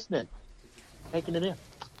 Listening. Taking it in.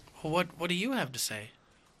 Well, what do you have to say?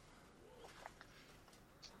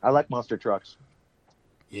 I like monster trucks.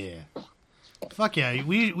 Yeah. Fuck yeah.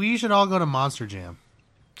 We should all go to Monster Jam.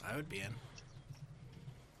 I would be in.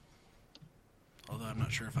 Although I'm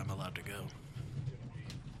not sure if I'm allowed to go.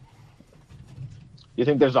 You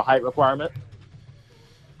think there's a height requirement?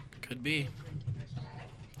 Could be.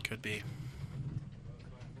 Could be.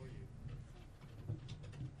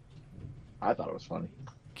 I thought it was funny.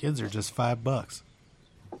 Kids are just $5.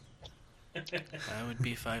 That would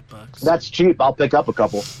be $5. That's cheap. I'll pick up a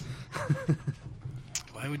couple.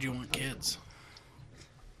 Why would you want kids?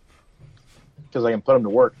 Because I can put them to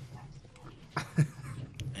work.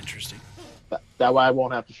 Interesting. That way I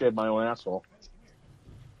won't have to shave my own asshole.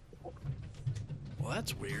 Well,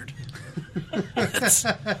 that's weird.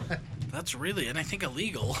 That's really, and I think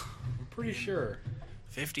illegal. I'm pretty sure.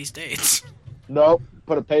 50 states. Nope.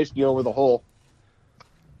 Put a pasty over the hole.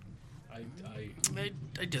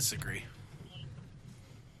 I disagree.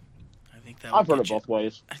 I think that I've would heard it get you, both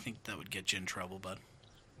ways. I think that would get you in trouble, bud.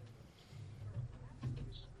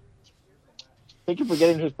 Thank you for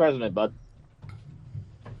getting who's president, Bud.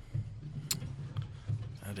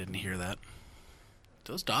 I didn't hear that.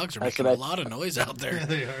 Those dogs are I making said a I- lot of noise out there. Yeah,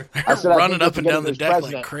 they are. They're I said I running think up and we're down the forgetting deck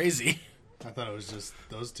who's like president. crazy. I thought it was just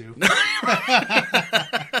those two.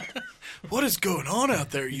 What is going on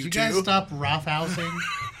out there, you Did you two? guys stop roughhousing?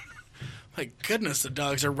 My goodness, the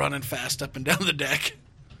dogs are running fast up and down the deck.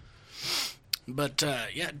 But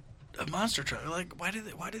yeah, a monster truck. Like, why do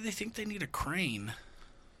they think they need a crane?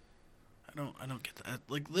 I don't get that.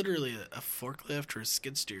 Like, literally, a forklift or a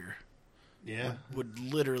skid steer Yeah. would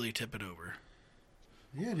literally tip it over.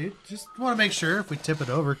 Yeah, dude. Just want to make sure if we tip it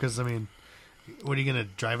over, because, I mean, what are you going to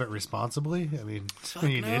drive it responsibly? I mean, Fuck are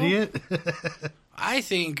you an no. idiot? I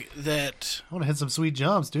think that, I want to hit some sweet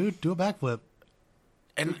jumps, dude. Do a backflip.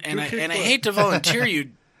 and I hate to volunteer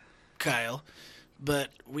you, Kyle, but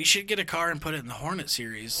we should get a car and put it in the Hornet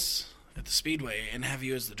series at the Speedway and have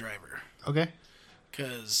you as the driver. Okay.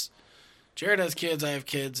 Because Jared has kids, I have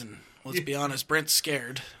kids, and let's be honest, Brent's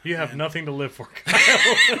scared. You have And- nothing to live for.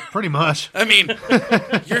 Pretty much. I mean,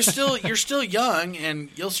 you're still young and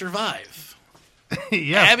you'll survive.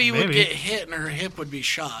 Yeah. Abby would maybe. get hit and her hip would be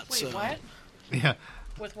shot. Wait, so. what? Yeah.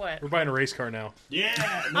 With what? We're buying a race car now. Yeah.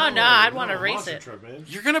 Oh, no, I'd wanna race monster it. truck, man.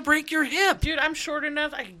 You're gonna break your hip. Dude, I'm short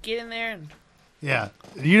enough. I could get in there and. Yeah.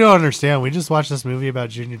 You don't understand. We just watched this movie about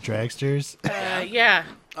junior dragsters. Yeah.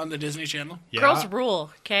 On the Disney Channel. Yeah. Girls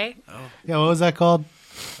rule, okay? Yeah, what was that called?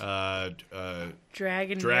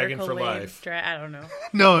 Dragon Dragon for Miracle Lane. life. I don't know.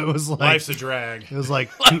 No, it was like Life's a drag. it was like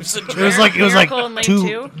Life's a it was like Miracle in Lane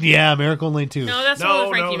two. 2? Yeah, Miracle in Lane 2. No, that's the No, one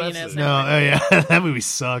with Frankie no, that's Muniz. it. No, oh yeah, that movie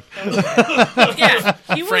sucked. Yeah,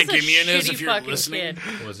 he was Frankie a Muniz, shitty if you're fucking listening. kid.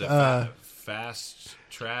 What was it? Fast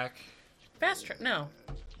track? Fast Track? No.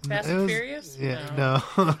 Fast It and was- Furious? Yeah,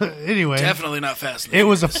 no. Anyway, Definitely not Fast and it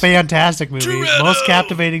was a fantastic movie, Toretto! most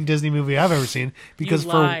captivating Disney movie I've ever seen. Because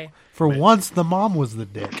lie. for once, the mom was the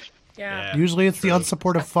dick. Yeah. Yeah. Usually, it's true. the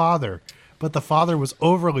unsupportive father, but the father was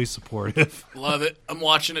overly supportive. Love it. I'm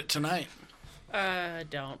watching it tonight.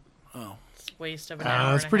 Don't. Oh, It's a waste of an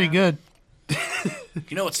hour. It's and a pretty half. good.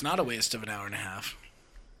 you know it's not a waste of an hour and a half.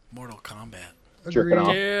 Mortal Kombat. Jerking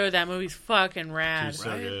off. Dude, that movie's fucking rad.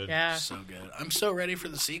 So good. Yeah. So good. I'm so ready for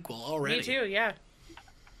the sequel already. Me too, yeah.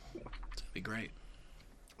 It'd be great.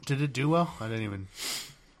 Did it do well? I didn't even.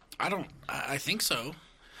 I think so.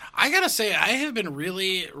 I gotta say, I have been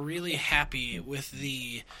really, really happy with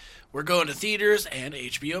the we're going to theaters and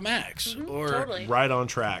HBO Max. Or Totally. Right on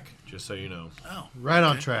track, just so you know. oh, Right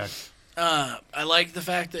on track. I like the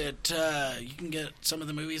fact that you can get some of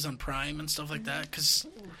the movies on Prime and stuff like that. Because,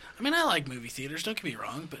 I mean, I like movie theaters. Don't get me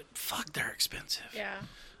wrong, but fuck, they're expensive. Yeah.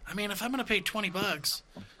 I mean, if I'm gonna pay $20,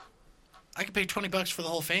 I can pay $20 for the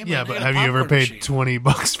whole family. Yeah, and I but got a have you ever popcorn paid machine.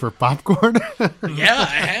 $20 for popcorn? Yeah, I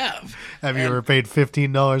have. Have you And ever paid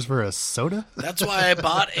 $15 for a soda? That's why I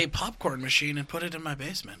bought a popcorn machine and put it in my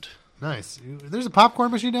basement. Nice. There's a popcorn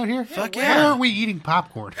machine down here? Fuck Why yeah. aren't we eating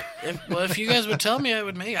popcorn? If you guys would tell me, I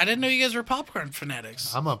would make. I didn't know you guys were popcorn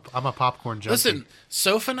fanatics. I'm a popcorn junkie. Listen,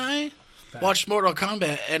 Soph and I watched Mortal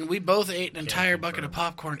Kombat, and we both ate an entire bucket of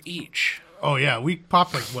popcorn each. Oh, yeah. We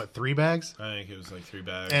popped, like, what, 3 bags? I think it was like 3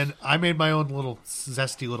 bags. And I made my own little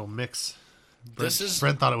zesty little mix. This is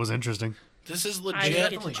Brent thought it was interesting. this is I legit.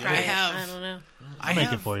 didn't get to try I it. have I don't know. I Make it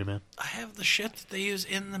have for you, man. I have the shit that they use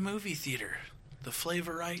in the movie theater. The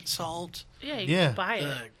Flavorite salt. Yeah, you Yeah. can buy it.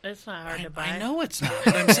 Uh, It's not hard I, to buy. I know it's not,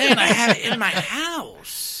 but I'm saying I have it in my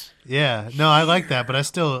house. Yeah. No, I like that, but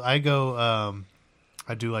I go,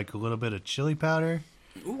 I do, like, a little bit of chili powder,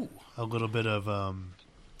 Ooh, a little bit of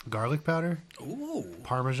garlic powder, ooh.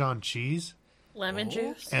 Parmesan cheese, Lemon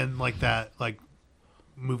juice. and, like, that, like,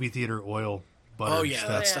 movie theater oil butter Oh yeah, stuff.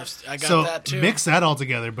 that Yeah. stuff's. I got So that too. mix that all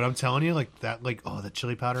together, but I'm telling you, like that, like the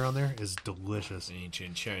chili powder on there is delicious.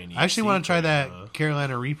 Ancient Chinese. I actually want to try secret, that huh?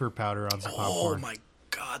 Carolina Reaper powder on some Oh popcorn. my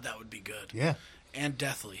god, that would be good. Yeah, And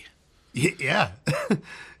deathly. yeah.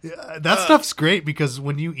 Yeah, that stuff's great because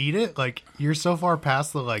when you eat it, like you're so far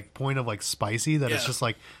past the like point of like spicy that it's Yeah. just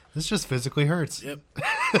like this just physically hurts. Yep.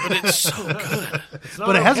 But it's so good. It's not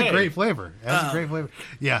But it has a okay. great flavor. It has a great flavor.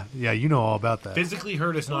 Yeah, yeah. You know all about that. Physically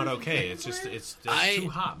hurt is not okay. It's just it's too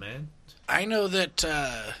hot, man. I know that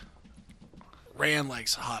Rand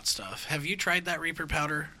likes hot stuff. Have you tried that Reaper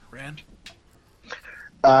powder, Rand?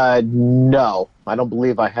 No, I don't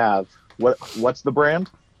believe I have. What's the brand?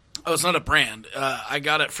 Oh, it's not a brand. I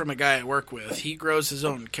got it from a guy I work with. He grows his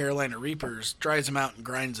own Carolina Reapers, dries them out, and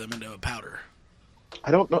grinds them into a powder.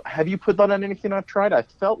 I don't know. Have you put that on anything I've tried? I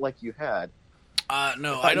felt like you had.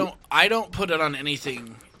 No, I don't. I don't put it on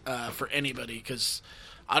anything for anybody because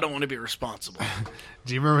I don't want to be responsible.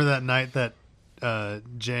 Do you remember that night that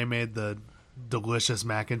Jay made the delicious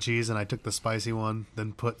mac and cheese and I took the spicy one,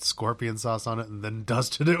 then put scorpion sauce on it, and then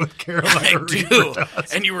dusted it with Carolina I Reaper do,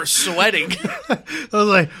 dust? and you were sweating. I was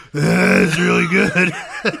like, it's really good.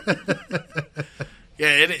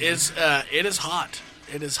 Yeah, it is. It is hot.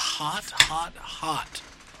 It is hot, hot, hot.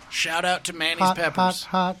 Shout out to Manny's hot, Peppers.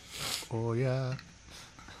 hot, hot. Oh, yeah.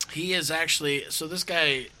 He is actually so. This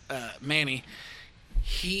guy, Manny,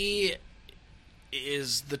 he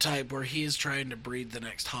is the type where he is trying to breed the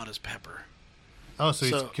next hottest pepper. Oh, so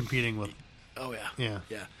he's So- competing with, Oh yeah, yeah.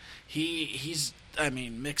 yeah. He's. I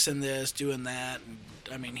mean, mixing this, doing that. And,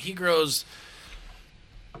 I mean, he grows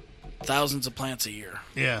thousands of plants a year.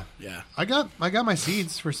 Yeah. Yeah. I got my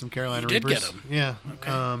seeds for some Carolina You did Reapers. get 'em? Yeah.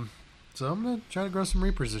 Okay. So I'm going to try to grow some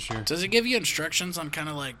Reapers this year. Does it give you instructions on kind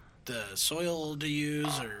of like the soil to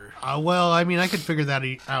use or? Well, I mean, I could figure that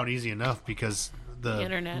out easy enough because the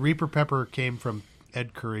Internet. Reaper pepper came from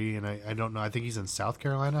Ed Curry, and I don't know. I think he's in South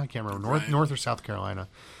Carolina. I can't remember Right. North or South Carolina.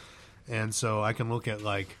 And so I can look at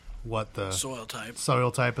like what the Soil type.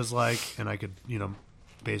 soil type is like, and I could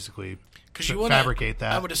basically Because you want to fabricate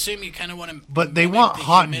that. I would assume you kind of want to. But they want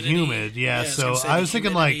hot and humid, yeah, so I was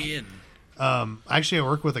thinking, like, actually, I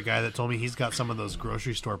work with a guy that told me he's got some of those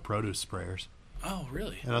grocery store produce sprayers, Oh,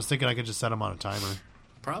 really? and I was thinking I could just set them on a timer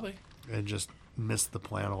Probably. and just miss the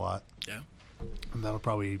plant a lot, Yeah. and that'll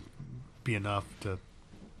probably be enough to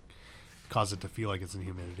cause it to feel like it's in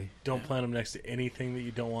humidity. Don't plant them next to anything that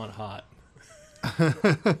you don't want hot.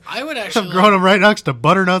 I would actually. I'm growing them right next to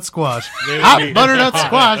butternut squash. They would Hot be- butternut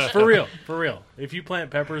squash. For real, for real. If you plant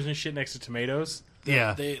peppers and shit next to tomatoes,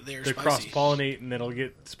 Yeah. They're they cross spicy. pollinate and it'll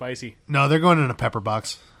get spicy. No, they're going in a pepper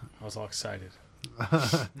box. I was all excited. I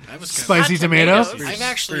was kinda, Spicy Hot tomatoes. tomatoes. I've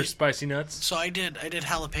actually. For spicy nuts. So I did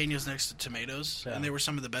jalapenos next to tomatoes, Yeah. and they were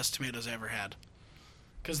some of the best tomatoes I ever had.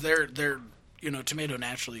 Because they're tomato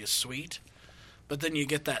naturally is sweet, but then you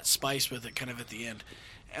get that spice with it kind of at the end.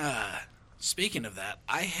 Speaking of that,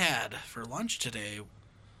 I had for lunch today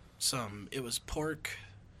it was pork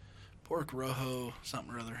rojo,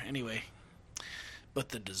 something or other. Anyway, but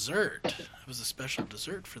the dessert, it was a special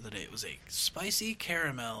dessert for the day. It was a spicy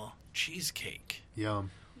caramel cheesecake. Yum.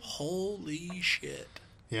 Holy shit.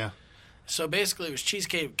 Yeah. So basically, it was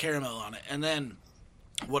cheesecake caramel on it, and then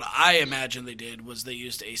what I imagine they did was they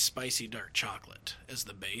used a spicy dark chocolate as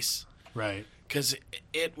the base Right. because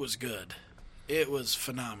it was good. It was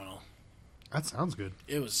phenomenal. That sounds good.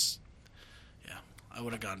 It was, yeah. I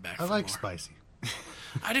would have gone back. I for like more. spicy.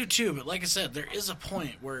 I do too, but like I said, there is a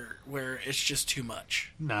point where it's just too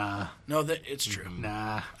much. Nah, No, that it's true.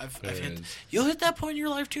 nah. I've There hit. is. You'll hit that point in your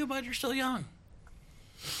life too, bud. You're still young.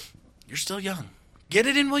 You're still young. Get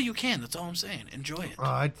it in while you can. That's all I'm saying. Enjoy it.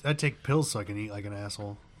 I'd take pills so I can eat like an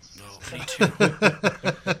asshole. No, me too.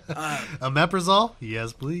 Omeprazole?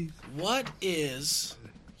 Yes, please. What is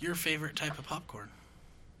your favorite type of popcorn?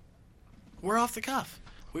 We're off the cuff.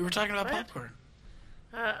 We were talking about What? popcorn.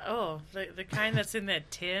 The kind that's in that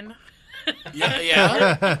tin.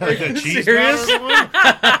 Yeah. The cheese Serious? powder one?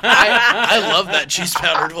 I love that cheese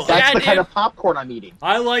powdered one. That's Yeah, the dude. kind of popcorn I'm eating.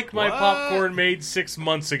 I like my What? popcorn made 6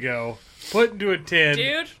 months ago, put into a tin,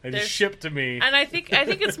 Dude, and there's- shipped to me. And I think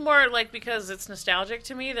it's more like because it's nostalgic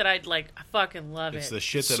to me that I fucking love It's it. the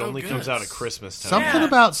shit that So only good. comes out at Christmas time. Something Yeah.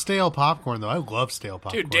 about stale popcorn, though. I love stale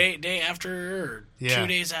popcorn. Dude, day after or Yeah. 2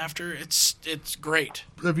 days after, it's great.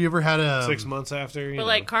 Have you ever had a 6 months after. You But know.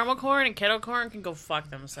 like caramel corn and kettle corn can go fuck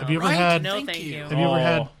themselves. Have you ever Right? had? No, Thank thank you. you. Have you ever Oh.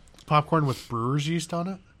 had popcorn with brewer's yeast on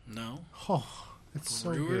it? No. Oh, it's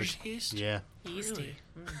so Brewer's good. yeast? Yeah, Yeasty.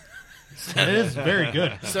 it is very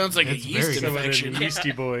good. Sounds like It's a very yeast good. Some of infection. them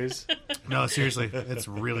yeasty boys. No, seriously, it's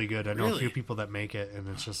really good. I know a Really? few people that make it, and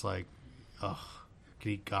it's just like, oh, could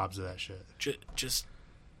eat gobs of that shit. Just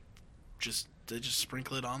they just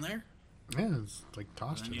sprinkle it on there, Yeah, it's like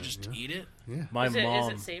tossed. and in you it, just yeah. eat it. Yeah. My Is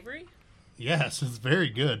mom. it savory? Yes, it's very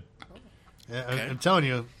good. Yeah, Okay. I'm telling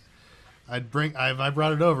you, I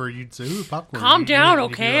brought it over. You'd say, "Ooh, popcorn." Calm You'd eat down, it,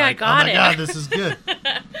 and you'd be okay? I like, got oh my it." God, this is good.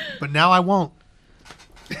 But now I won't.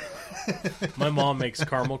 My mom makes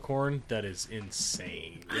caramel corn that is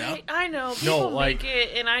insane. Yeah. I know. People like- make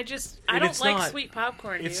it, and I And don't it's like not- sweet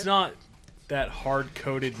popcorn, It's dude. not that hard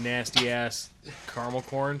coated, nasty ass caramel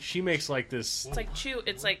corn. She makes like this. It's like chew.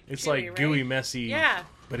 It's like It's chewy, like right? gooey, messy. Yeah.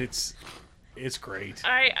 But it's great.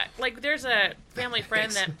 I like. There's a family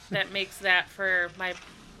friend that makes that for my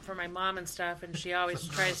mom and stuff, and she always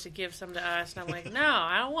tries to give some to us, and I'm like, no,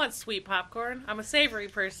 I don't want sweet popcorn. I'm a savory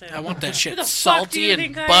person. I want that Who shit the fuck do salty you and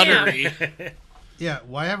think I am? buttery. Yeah,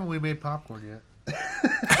 why haven't we made popcorn yet?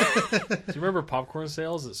 Do you remember popcorn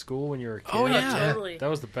sales at school when you were a kid? Oh, Oh, yeah. totally. That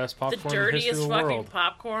was the best The popcorn in the history dirtiest of the fucking world.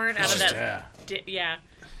 popcorn out of Oh, that. yeah. Yeah.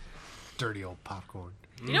 Dirty old popcorn.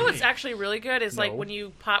 You know what's actually really good is like No. when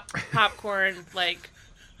you pop popcorn like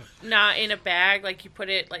not in a bag, like you put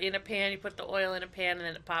it like in a pan, you put the oil in a pan and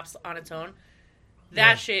then it pops on its own. That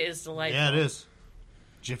Yeah. shit is delightful. Yeah, it is.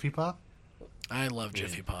 Jiffy Pop? I love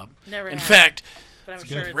Jiffy Pop. Never In had, fact, but I'm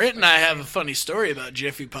sure it's Britt and I have a funny story about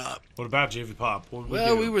Jiffy Pop. What about Jiffy Pop? What did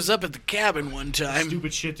Well, do? we was up at the cabin one time.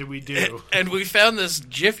 Stupid shit did we do? And we found this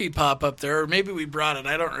Jiffy Pop up there, or maybe we brought it.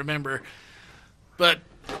 I don't remember. But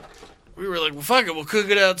we were like, well, fuck it, we'll cook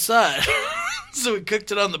it outside. So we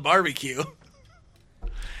cooked it on the barbecue.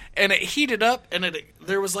 And it heated up, and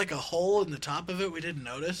there was like a hole in the top of it we didn't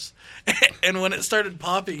notice. And when it started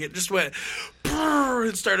popping, it just went, brrr,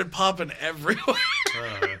 and started popping everywhere.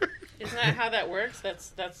 Isn't that how that works? That's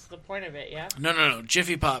the point of it, yeah. No.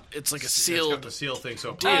 Jiffy Pop, it's like a It's sealed got the seal thing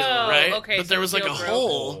so deal, Oh, right? okay, But so there the was like a seal broke.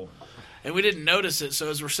 hole. And we didn't notice it, so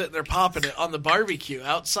as we're sitting there popping it on the barbecue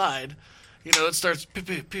outside, you know, it starts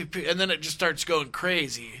and then it just starts going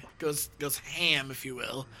crazy, goes ham, if you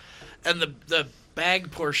will, and the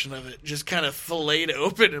bag portion of it just kind of filleted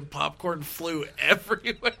open, and popcorn flew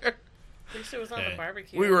everywhere. At least it was on the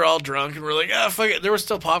barbecue. We were all drunk, and we're like, ah, fuck it. There was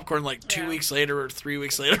still popcorn like 2 Yeah. weeks later or 3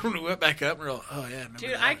 weeks later when we went back up, and we're like, oh yeah, remember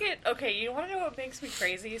Dude, that? I get okay. You want to know what makes me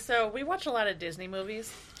crazy? So we watch a lot of Disney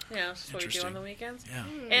movies. You know, that's what we do on Interesting. the weekends. Yeah,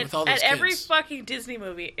 And with all those at every kids. fucking Disney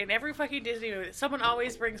movie, someone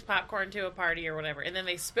always brings popcorn to a party or whatever, and then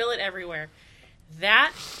they spill it everywhere.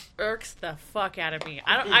 That irks the fuck out of me.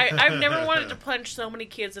 I've never wanted to punch so many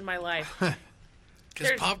kids in my life. Because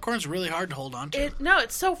there's- popcorn's really hard to hold on to. No,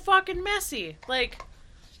 it's so fucking messy. Like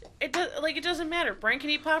it doesn't matter. Brian can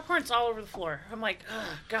eat popcorn. It's all over the floor. I'm like,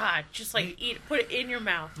 oh god, just like put it in your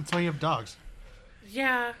mouth. That's why you have dogs.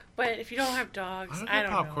 Yeah, but if you don't have dogs, I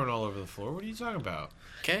don't know. get popcorn all over the floor. What are you talking about?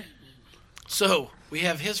 Okay. So we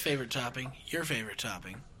have his favorite topping, your favorite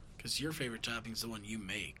topping, because your favorite topping is the one you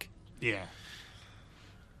make. Yeah.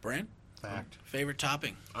 Brent, Fact. favorite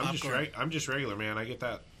topping? I'm just regular, man. I get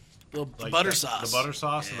that Little like butter that- sauce. the butter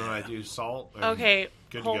sauce, and then I Yeah. do salt. And Okay,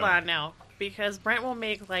 good to hold go. on now, because Brent will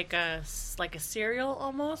make like a cereal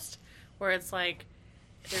almost, where it's like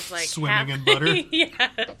there's like Swimming in butter?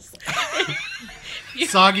 Yes.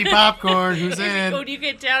 Soggy popcorn. Who's in? When you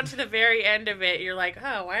get down to the very end of it, you're like,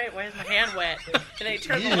 oh, why is my hand wet? And they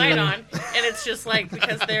turn the light on, and it's just like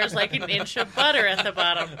because there's like an inch of butter at the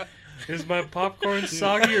bottom. Is my popcorn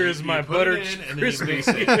soggy or is You my put butter it in, and then you crispy? mix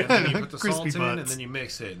it, and then you put the salt Crispy in, and butts. then you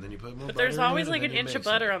mix it, and then you put more But butter there's in always it, like and an then you inch of mix it.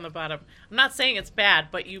 butter on the bottom. I'm not saying it's bad,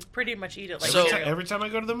 but you pretty much eat it like So- cereal. Every time I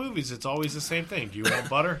go to the movies, it's always the same thing. Do you want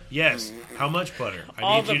butter? Yes. How much butter? I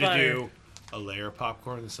All need the you butter. to do a layer of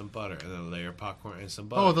popcorn and some butter, and then a layer of popcorn and some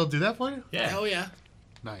butter. Oh, they'll do that for you? yeah. Hell yeah.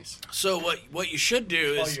 Nice. So what you should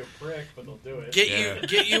do Call is you a prick, but they'll do it.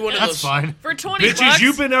 get you one of That's those. fine. For 20 Bitches, bucks,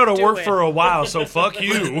 you've been out of do work it. for a while, so fuck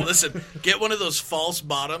you. Listen, get one of those false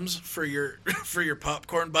bottoms for your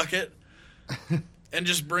popcorn bucket, and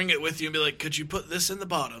just bring it with you and be like, "Could you put this in the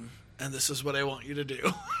bottom? And this is what I want you to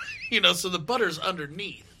do." So the butter's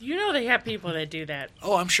underneath. You know they have people that do that.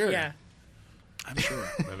 Oh, I'm sure. Yeah. I'm sure.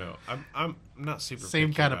 I know. I'm not super. Same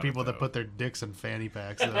picky kind of about people it, that though. put their dicks in fanny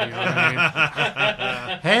packs. Though, you know what I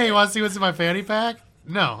mean? Hey, you want to see what's in my fanny pack?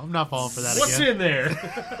 No, I'm not falling for that What's again. in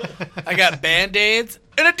there? I got Band-Aids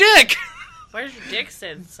and a dick. Where's your dick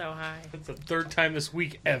sitting so high? It's the third time this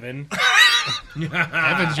week, Evan.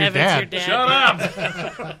 Evan's your Evan's dad. your dad.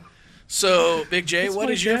 Shut up. So, Big J, That's what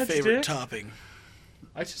my is your dad's favorite dick. topping?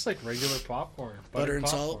 I just like regular popcorn. Butter Buttered and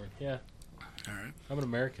salt? popcorn. Yeah. All right. I'm an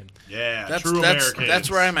American. Yeah, That's true Americans.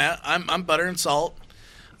 that's where I'm at. I'm butter and salt.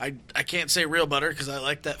 I can't say real butter because I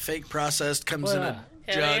like that fake processed comes in a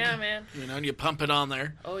Hell jug. yeah, man. And you pump it on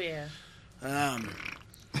there. Oh, yeah.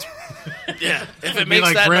 Yeah, if it Be makes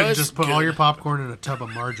like that Brent, noise, just put good. all your popcorn in a tub of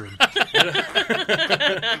margarine.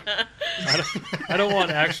 I don't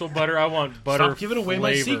want actual butter. I want butter. Stop giving away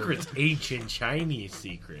my flavor. secrets. Ancient Chinese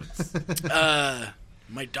secrets.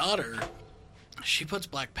 My daughter, she puts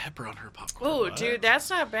black pepper on her popcorn. Oh, dude, that's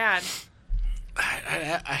not bad.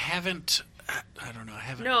 I haven't. I don't know. I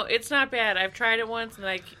haven't. No, it's not bad. I've tried it once, and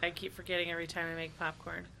I keep forgetting every time I make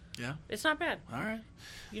popcorn. Yeah. It's not bad. All right.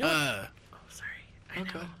 You know. Oh, sorry. I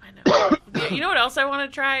okay. know. Yeah, you know what else I want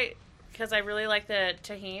to try? Because I really like the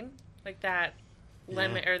tahini, like that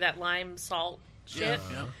lemon or that lime salt shit.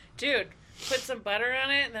 Yeah. Dude, put some butter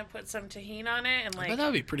on it, and then put some tahini on it, and But like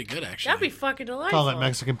that'd be pretty good, actually. that'd be fucking delightful. Call it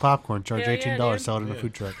Mexican popcorn. Charge Hell yeah, $18. dude. Sell it in a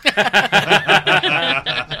food truck.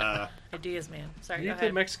 Ideas, man. Sorry, You go eat the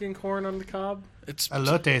ahead. Mexican corn on the cob? It's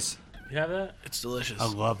Elotes. You have that? it's delicious. I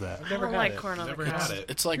love that. I Never don't had like it. corn on Never the had cob. it.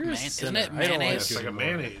 It's like You're a isn't sinner. it I don't like mayonnaise? It's like a anymore.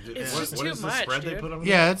 mayonnaise. It's what just what too is the much, spread they dude. put on?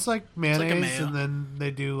 Yeah, it's like like a mayonnaise, mayo. and then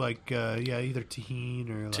they do like either tahini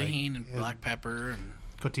or like Tahini and black pepper and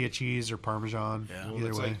tortilla cheese or parmesan. Yeah. Well, Either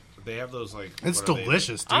it's way, like they have those like. it's what are they?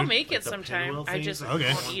 delicious, dude. I'll make Like it the sometime. pinwheel I things, just like Okay.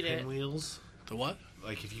 won't corn eat it. Pinwheels. the what?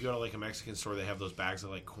 Like if you go to like a Mexican store, they have those bags of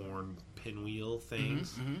like corn pinwheel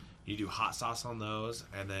things. Mm-hmm, You do hot sauce on those,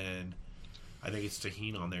 and then I think it's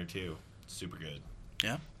tahini on there too. It's super good.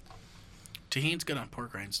 Yeah. Tahini's good on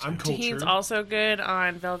pork rinds too. I'm Tahini's cultured. also good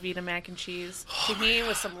on Velveeta mac and cheese. Tahini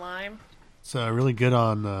with some lime. It's really good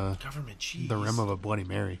on Government cheese. the rim of a Bloody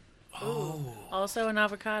Mary. Also an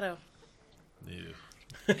avocado. Ew.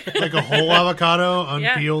 Like a whole avocado,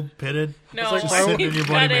 Yeah. unpeeled, pitted. No, like, just sitting in your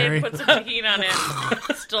Bloody cut Mary. it, put some tahini on it.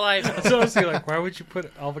 It's delightful. So I was thinking, like, why would you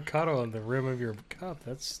put avocado on the rim of your cup?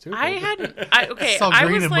 That's stupid. I hadn't. Okay, It's all I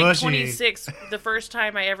green was and like mushy. 26 the first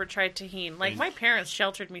time I ever tried tahini. Like my parents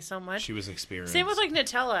sheltered me so much. She was experienced. Same with like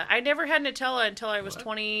Nutella. I never had Nutella until I was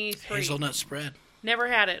 23. Hazelnut spread. Never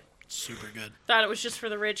had it. Super good. Thought it was just for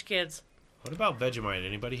the rich kids. What about Vegemite?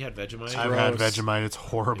 Anybody had Vegemite? I've had Gross. Vegemite. It's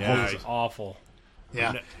horrible. Yeah. It's awful.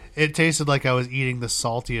 Yeah. It tasted like I was eating the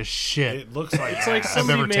saltiest shit. It looks like It's like ass.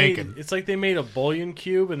 somebody ever made. taken. It's like they made a bouillon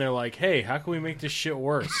cube, and they're like, "Hey, how can we make this shit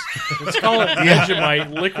worse? Let's call it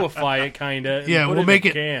Vegemite, liquefy it, kinda. Yeah, put we'll in make a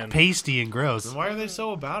it can. pasty and gross. Why are they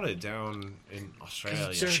so about it down in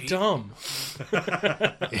Australia? They're dumb.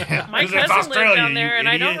 Yeah. My 'Cause it's cousin lived Australia, down there, you and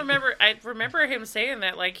I don't idiot. remember. I remember him saying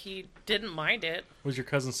that like he didn't mind it. Was your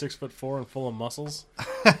cousin 6'4" and full of muscles?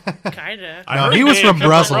 Kinda. I No, heard he was they from come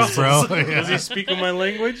Brussels, bro. Does Yeah. he speak my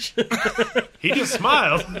language? He just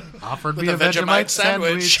smiled. Offered With me a a Vegemite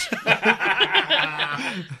sandwich.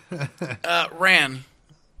 Ran.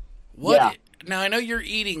 What? Yeah. Now I know you're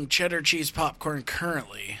eating cheddar cheese popcorn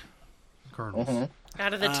currently. Kernels.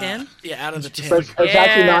 Out of the tin. Yeah, out of the tin. But it's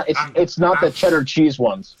actually Yeah. not. It's not the cheddar cheese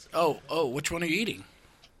ones. Oh, which one are you eating?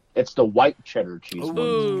 It's the white cheddar cheese. ones.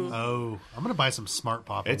 Ooh. Oh, I'm gonna buy some Smart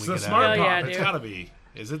Pop. When It's we the get Smart out. Hell Pop. yeah, It's dude. gotta be.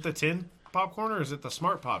 Is it the tin popcorn or is it the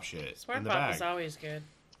Smart Pop shit Smart in the Pop bag? is always good.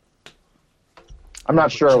 I'm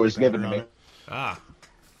not sure it was given to me. Ah,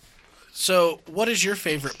 So, what is your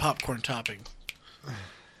favorite popcorn topping?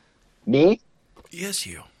 Me, Yes,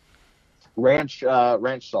 you. ranch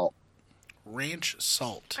salt. Ranch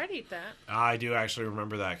salt. I'd eat that. I do actually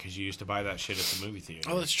remember that because you used to buy that shit at the movie theater.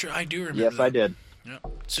 Oh, that's true. I do remember. Yes, that. I did. Yep.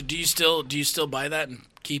 So, do you still buy that and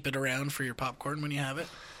keep it around for your popcorn when you have it?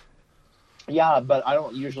 Yeah, but I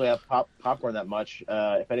don't usually have popcorn that much.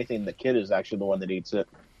 If anything, the kid is actually the one that eats it.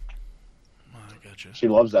 Oh, I gotcha. She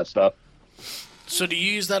loves that stuff. So do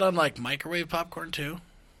you use that on like microwave popcorn too,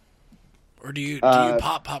 or do you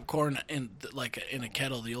pop popcorn in in a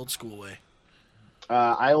kettle the old school way?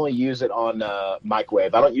 I only use it on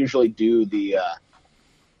microwave. I don't usually do the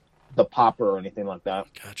popper or anything like that.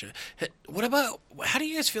 Gotcha. Hey, how do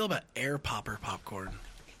you guys feel about air popper popcorn?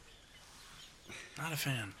 Not a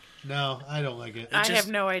fan. No, I don't like it. I have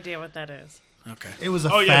no idea what that is. Okay. It was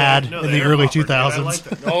a Oh, fad no, in the air early popper, dude. I 2000s. like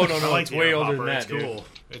that. No, I like it's the way air older popper. than It's that, dude. cool.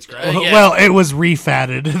 It's great. Yeah. Well, it was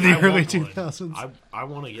refatted in the I early want one. 2000s. I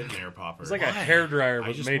want to get an air popper. It's like a hairdryer I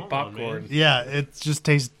but just made want one, popcorn. man. Yeah, it just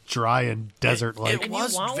tastes dry and desert-like. It you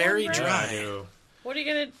was want very one, Brad? Yeah, I dry. do. What are you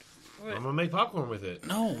gonna? I'm gonna make popcorn with it.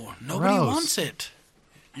 No, nobody Gross. wants it.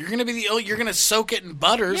 You're gonna be you're gonna soak it in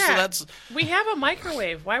butter, so Yeah. that's We have a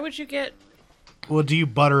microwave. Why would you get? Well, do you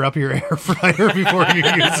butter up your air fryer before you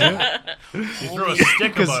use it? You throw a stick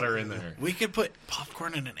of 'Cause- butter in there. we could put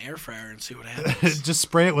popcorn in an air fryer and see what happens. Just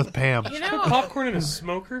spray it with Pam. You Put know, popcorn in a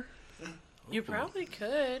smoker? you probably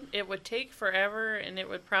could. It would take forever, and it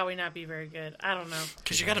would probably not be very good. I don't know.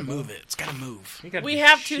 Because you gotta move it. It's gotta move. You gotta We be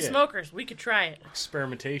have 2 shit. smokers. We could try it.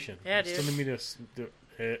 Experimentation. Yeah, dude. Still need me to do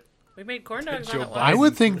it. We made corn dogs Joe on it Biden. once. I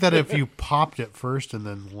would think that if you popped it first and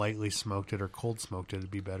then lightly smoked it or cold smoked it, it'd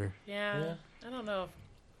be better. Yeah, I don't know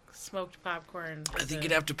if smoked popcorn. I think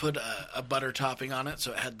you'd have to put a butter topping on it,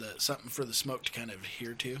 so it had something for the smoke to kind of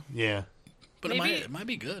adhere to. Yeah. But Maybe- it might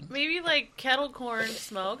be good. Maybe like kettle corn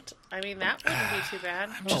smoked. I mean, that wouldn't be too bad.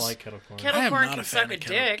 I don't like kettle corn. I Kettle am corn not can a fan suck a of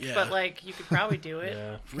kettle- dick, yeah. but like you could probably do it.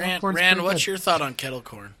 Yeah. Rand, corn's pretty what's good. your thought on kettle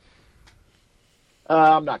corn?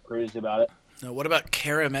 I'm not crazy about it. No, what about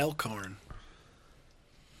caramel corn?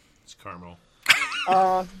 It's caramel.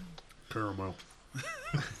 Caramel.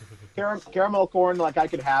 Caramel corn, like I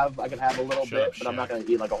could have a little Shut bit, up, but I'm not Shaq. going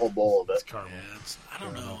to eat like a whole bowl of It's it. caramel. I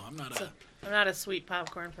don't know. I'm not a I'm not a sweet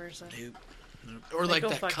popcorn person. dude. Or like go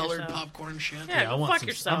that fuck colored yourself. popcorn shit. Yeah, I go want fuck some.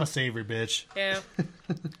 yourself. I'm a savory bitch. Yeah,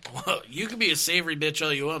 Well, you can be a savory bitch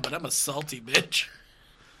all you want, but I'm a salty bitch.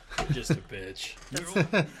 Just a bitch.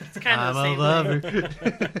 it's kind of I'm the a same. lover.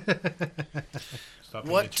 Stop being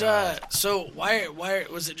a What? child. So why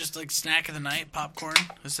was it just like snack of the night popcorn?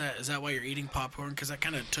 Is that why you're eating popcorn? Because that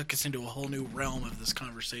kind of took us into a whole new realm of this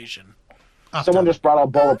conversation. Someone just brought a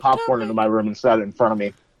bowl of popcorn into my room and set it in front of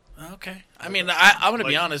me. Okay. I mean, I'm gonna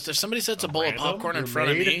be Like, honest. If somebody sets a bowl of random? popcorn in You're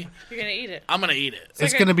front of made? me, You're gonna eat it. I'm gonna eat it.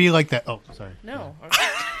 It's gonna be like that. Oh, sorry. No.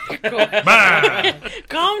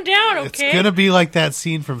 Calm down, okay? It's gonna be like that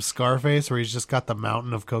scene from Scarface where he's just got the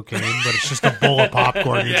mountain of cocaine, but it's just a bowl of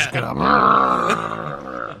popcorn. He's just gonna.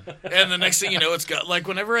 And the next thing you know, it's got like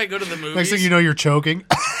whenever I go to the movies, Next thing you know, you're choking.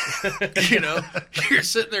 you know, you're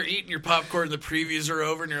sitting there eating your popcorn. The previews are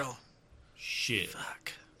over, and you're all Shit.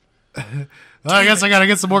 fuck. Well, I guess I gotta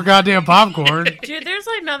get some more goddamn popcorn. Dude, there's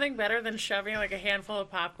like nothing better than shoving like a handful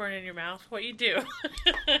of popcorn in your mouth. What you do?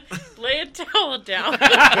 Lay a towel down.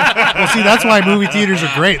 Well, see, that's why movie theaters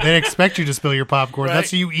are great. They expect you to spill your popcorn. Right.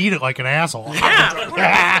 That's so you eat it like an asshole.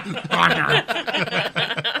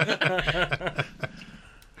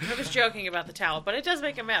 I was joking about the towel, but it does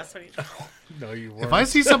make a mess when you. No, you weren't. If I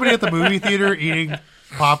see somebody at the movie theater eating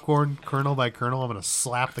popcorn kernel by kernel, I'm gonna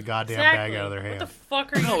slap the goddamn bag out of their What the hand.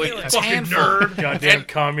 fuck are you No, doing? it's handful. Goddamn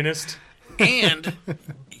communist. And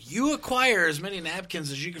you acquire as many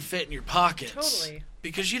napkins as you can fit in your pockets. Totally.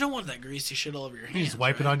 Because you don't want that greasy shit all over your You hands. just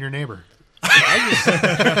wipe it on your neighbor.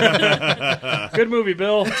 Good movie,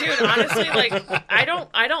 Bill. Dude, honestly, like I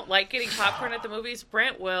don't like getting popcorn at the movies.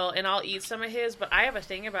 Brent will, and I'll eat some of his. But I have a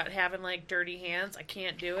thing about having like dirty hands. I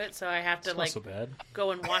can't do it, so I have to Not like so bad. go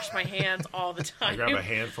and wash my hands all the I time. grab a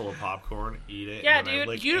handful of popcorn, eat it. Yeah, and then I dude,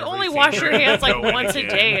 lick you every only wash your finger hands like and go in once a again.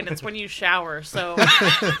 day, and it's when you shower. So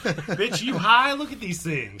Bitch, you high? Look at these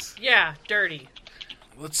things. yeah, dirty.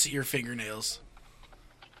 Let's see your fingernails.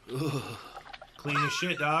 Clean as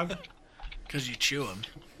shit, dog. Because you chew them.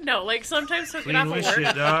 No, like sometimes he'll Clean get off with of work.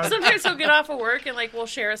 shit, dog. Sometimes he'll get off of work and like we'll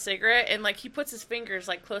share a cigarette and like he puts his fingers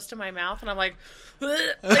like close to my mouth and I'm like,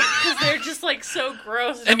 because they're just like so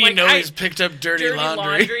gross. And I'm you like, know he's picked up dirty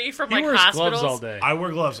laundry. from He like wears hospitals. gloves all day. I wear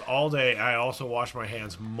gloves all day. I also wash my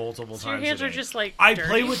hands multiple So your times. hands a are day. just like I dirty?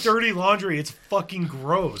 play with dirty laundry. It's fucking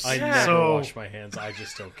gross. I Yeah. never So wash my hands. I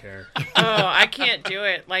just don't care. Oh, I can't do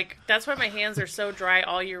it. Like that's why my hands are so dry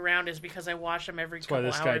all year round is because I wash them every That's why couple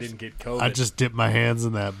this hours. guy didn't get COVID. I just dip my hands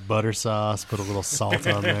in that butter sauce, put a little salt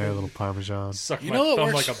on there, a little Parmesan. suck You my know what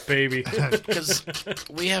thumb works- like a baby. Because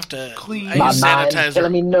we have to Clean. I My use mind's telling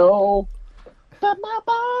sanitizer. me no, but my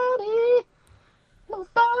body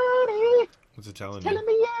What's it telling Telling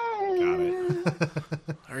me? me yeah. Got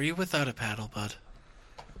it. Are you without a paddle, bud?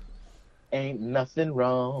 Ain't nothing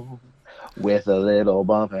wrong with a little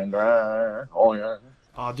bump and grind. Oh yeah.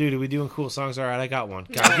 Oh, dude, are we doing cool songs? All right, I got one.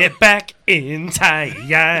 Gotta get back in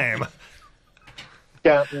time.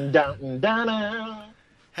 Down, down, down.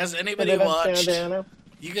 Has anybody watched?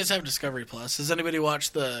 You guys have Discovery Plus. Has anybody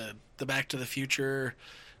watched the Back to the Future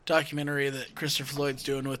documentary that Christopher Lloyd's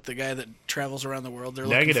doing with the guy that travels around the world? They're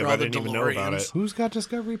Negative, looking for all I the didn't even know about DeLoreans. it. Who's got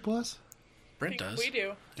Discovery Plus? Brent does. We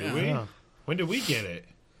do. Do we? Yeah. When did we get it?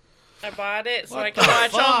 I bought it so What I can the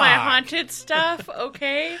watch all my fuck? haunted stuff.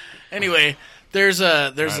 Okay. Anyway, there's a All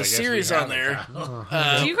right, I guess we series on have there.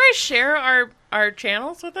 Do you guys share our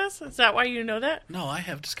channels with us? Is that why you know that? No, I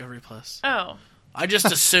have Discovery Plus. Oh. I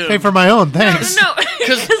just assumed. Pay for my own, thanks. No,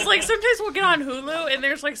 because like sometimes we'll get on Hulu and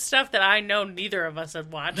there's like stuff that I know neither of us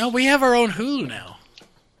have watched. No, we have our own Hulu now.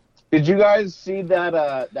 Did you guys see that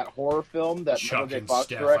that horror film that Michael Chuck J. and Fox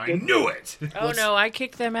Steph. directed? I knew it. Oh no, I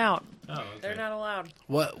kicked them out. Oh, okay. They're not allowed.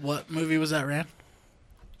 What movie was that, Rand?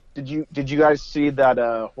 Did you guys see that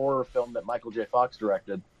horror film that Michael J. Fox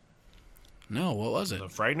directed? No, what was it? The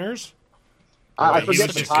Frighteners? I Wait, he forget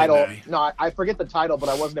was the just title. in that. No, I forget the title, but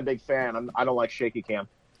I wasn't a big fan. I don't like shaky cam.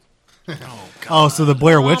 Oh, God. Oh, so the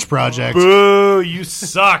Blair Witch Project. Boo, you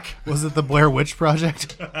suck. Was it the Blair Witch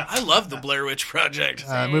Project? I love the Blair Witch Project.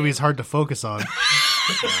 Movie's hard to focus on.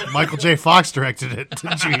 Michael J. Fox directed it.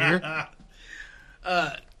 Didn't you hear?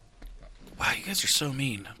 Wow, you guys are so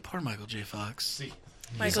mean. Poor Michael J. Fox.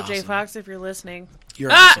 Michael J. awesome. Fox, if you're listening.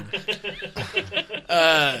 You're awesome.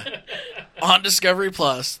 On Discovery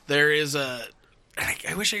Plus, there is a.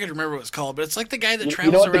 I wish I could remember what it's called, but it's like the guy that You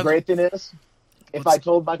travels know what the around. great thing is? If What's- I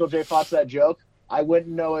told Michael J. Fox that joke, I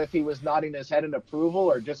wouldn't know if he was nodding his head in approval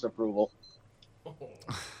or disapproval.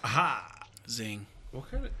 Aha. Zing.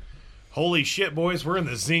 What kind of... Holy shit, boys, we're in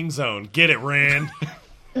the zing zone. Get it, Rand.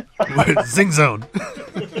 Zing Zone.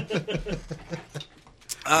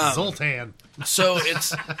 Zoltan. So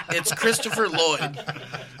it's Christopher Lloyd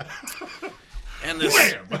and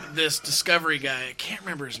this Discovery guy. I can't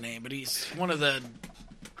remember his name, but he's one of the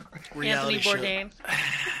reality Anthony show. Bourdain.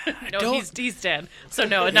 No, don't- he's dead. So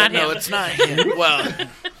no, not him. No, it's not him. Well,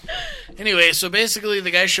 anyway, so basically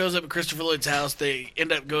the guy shows up at Christopher Lloyd's house. They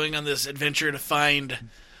end up going on this adventure to find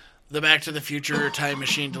the Back to the Future time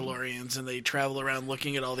machine DeLoreans, and they travel around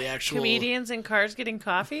looking at all the actual... Comedians in cars getting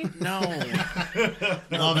coffee? No.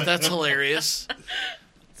 No, but that's hilarious.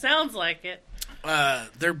 Sounds like it.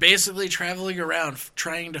 They're basically traveling around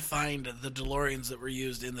trying to find the DeLoreans that were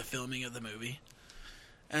used in the filming of the movie.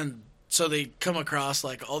 And so they come across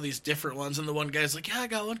like all these different ones, and the one guy's like, "Yeah, I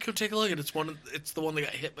got one. Come take a look." And it's the one that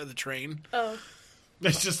got hit by the train. Oh.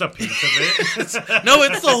 It's just a piece of it. No,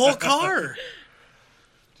 it's the whole car.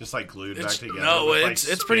 Just like glued It's- back together. no, with, it's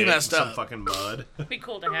like, pretty spit and messed some up. fucking mud. It'd be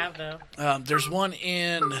cool to have, though. There's one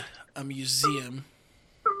in a museum.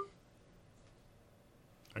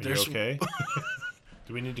 Are There's- you okay?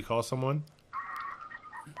 Do we need to call someone?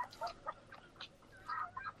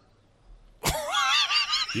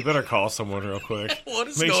 You better call someone real quick. What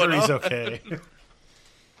is Make going sure he's on? okay.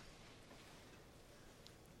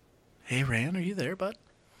 Hey, Rand, are you there, bud?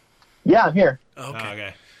 Yeah, I'm here. Okay, Oh,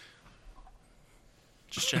 okay.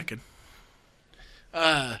 just checking.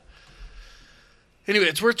 Anyway,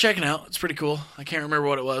 it's worth checking out. It's pretty cool. I can't remember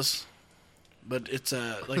what it was, but it's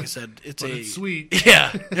like I said, it's But a it's sweet.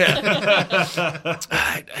 Yeah, yeah.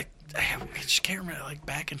 I just can't remember, like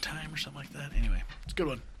Back in Time or something like that. Anyway, it's a good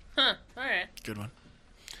one. Huh. All right. Good one.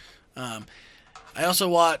 I also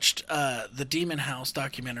watched the Demon House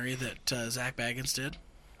documentary that Zach Baggins did.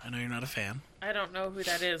 I know you're not a fan. I don't know who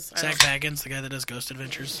that is. Zach Baggins, the guy that does Ghost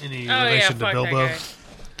Adventures. Any Oh, yeah, relation to fuck Bilbo? that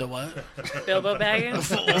The what? guy. Bilbo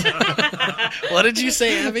Baggins? What did you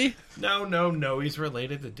say, Abby? No. He's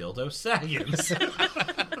related to Dildo Saggins.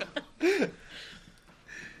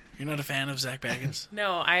 You're not a fan of Zach Baggins?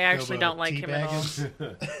 No, I actually Bilbo don't like him at all.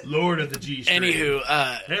 Lord of the G String. Anywho,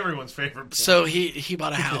 Everyone's favorite. so he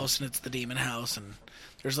bought a house, and it's the Demon House, and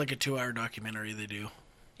there's like a 2-hour documentary they do.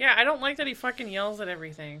 Yeah, I don't like that he fucking yells at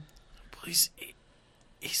everything. Well, he's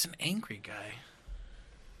an angry guy.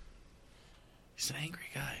 He's an angry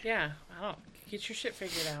guy. Yeah, I don't. Get your shit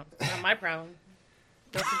figured out. Not my problem.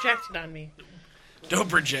 Don't project it on me. Don't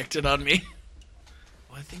project it on me.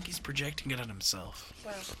 Well, I think he's projecting it on himself.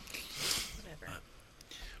 Well, whatever.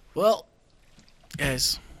 Well,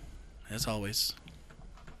 guys, as always,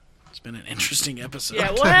 it's been an interesting episode.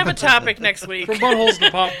 Yeah, we'll have a topic next week. From buttholes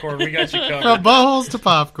to popcorn, we got you covered. From buttholes to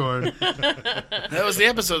popcorn. That was the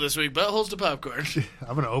episode this week. Buttholes to popcorn.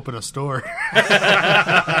 I'm going to open a store.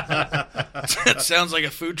 That sounds like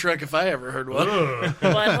a food truck if I ever heard one. Ugh.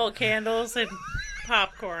 Butthole candles and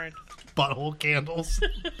popcorn. Butthole candles.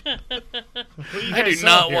 I do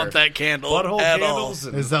not want that candle Butthole at candles.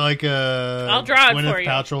 Is that like a I'll draw it Gwyneth for you.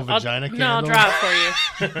 Paltrow vagina candle? No, I'll draw it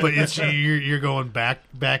for you. But it's you're going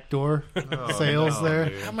back door sales no, there.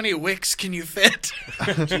 dude. all. How many wicks can you fit?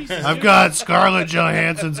 I've got Scarlett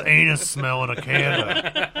Johansson's anus smell in a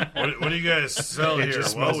candle. What do you guys sell It here?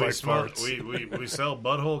 just Well, smells we, like smell, farts. we sell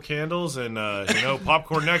butthole candles and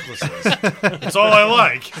popcorn necklaces. That's all I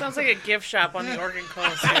like. Sounds like a gift shop on the Oregon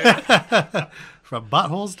coast. Dude. From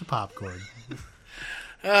buttholes to popcorn.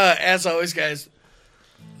 As always, guys,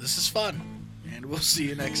 this is fun, and we'll see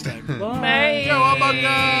you next time. Bye.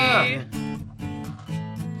 Cowabunga!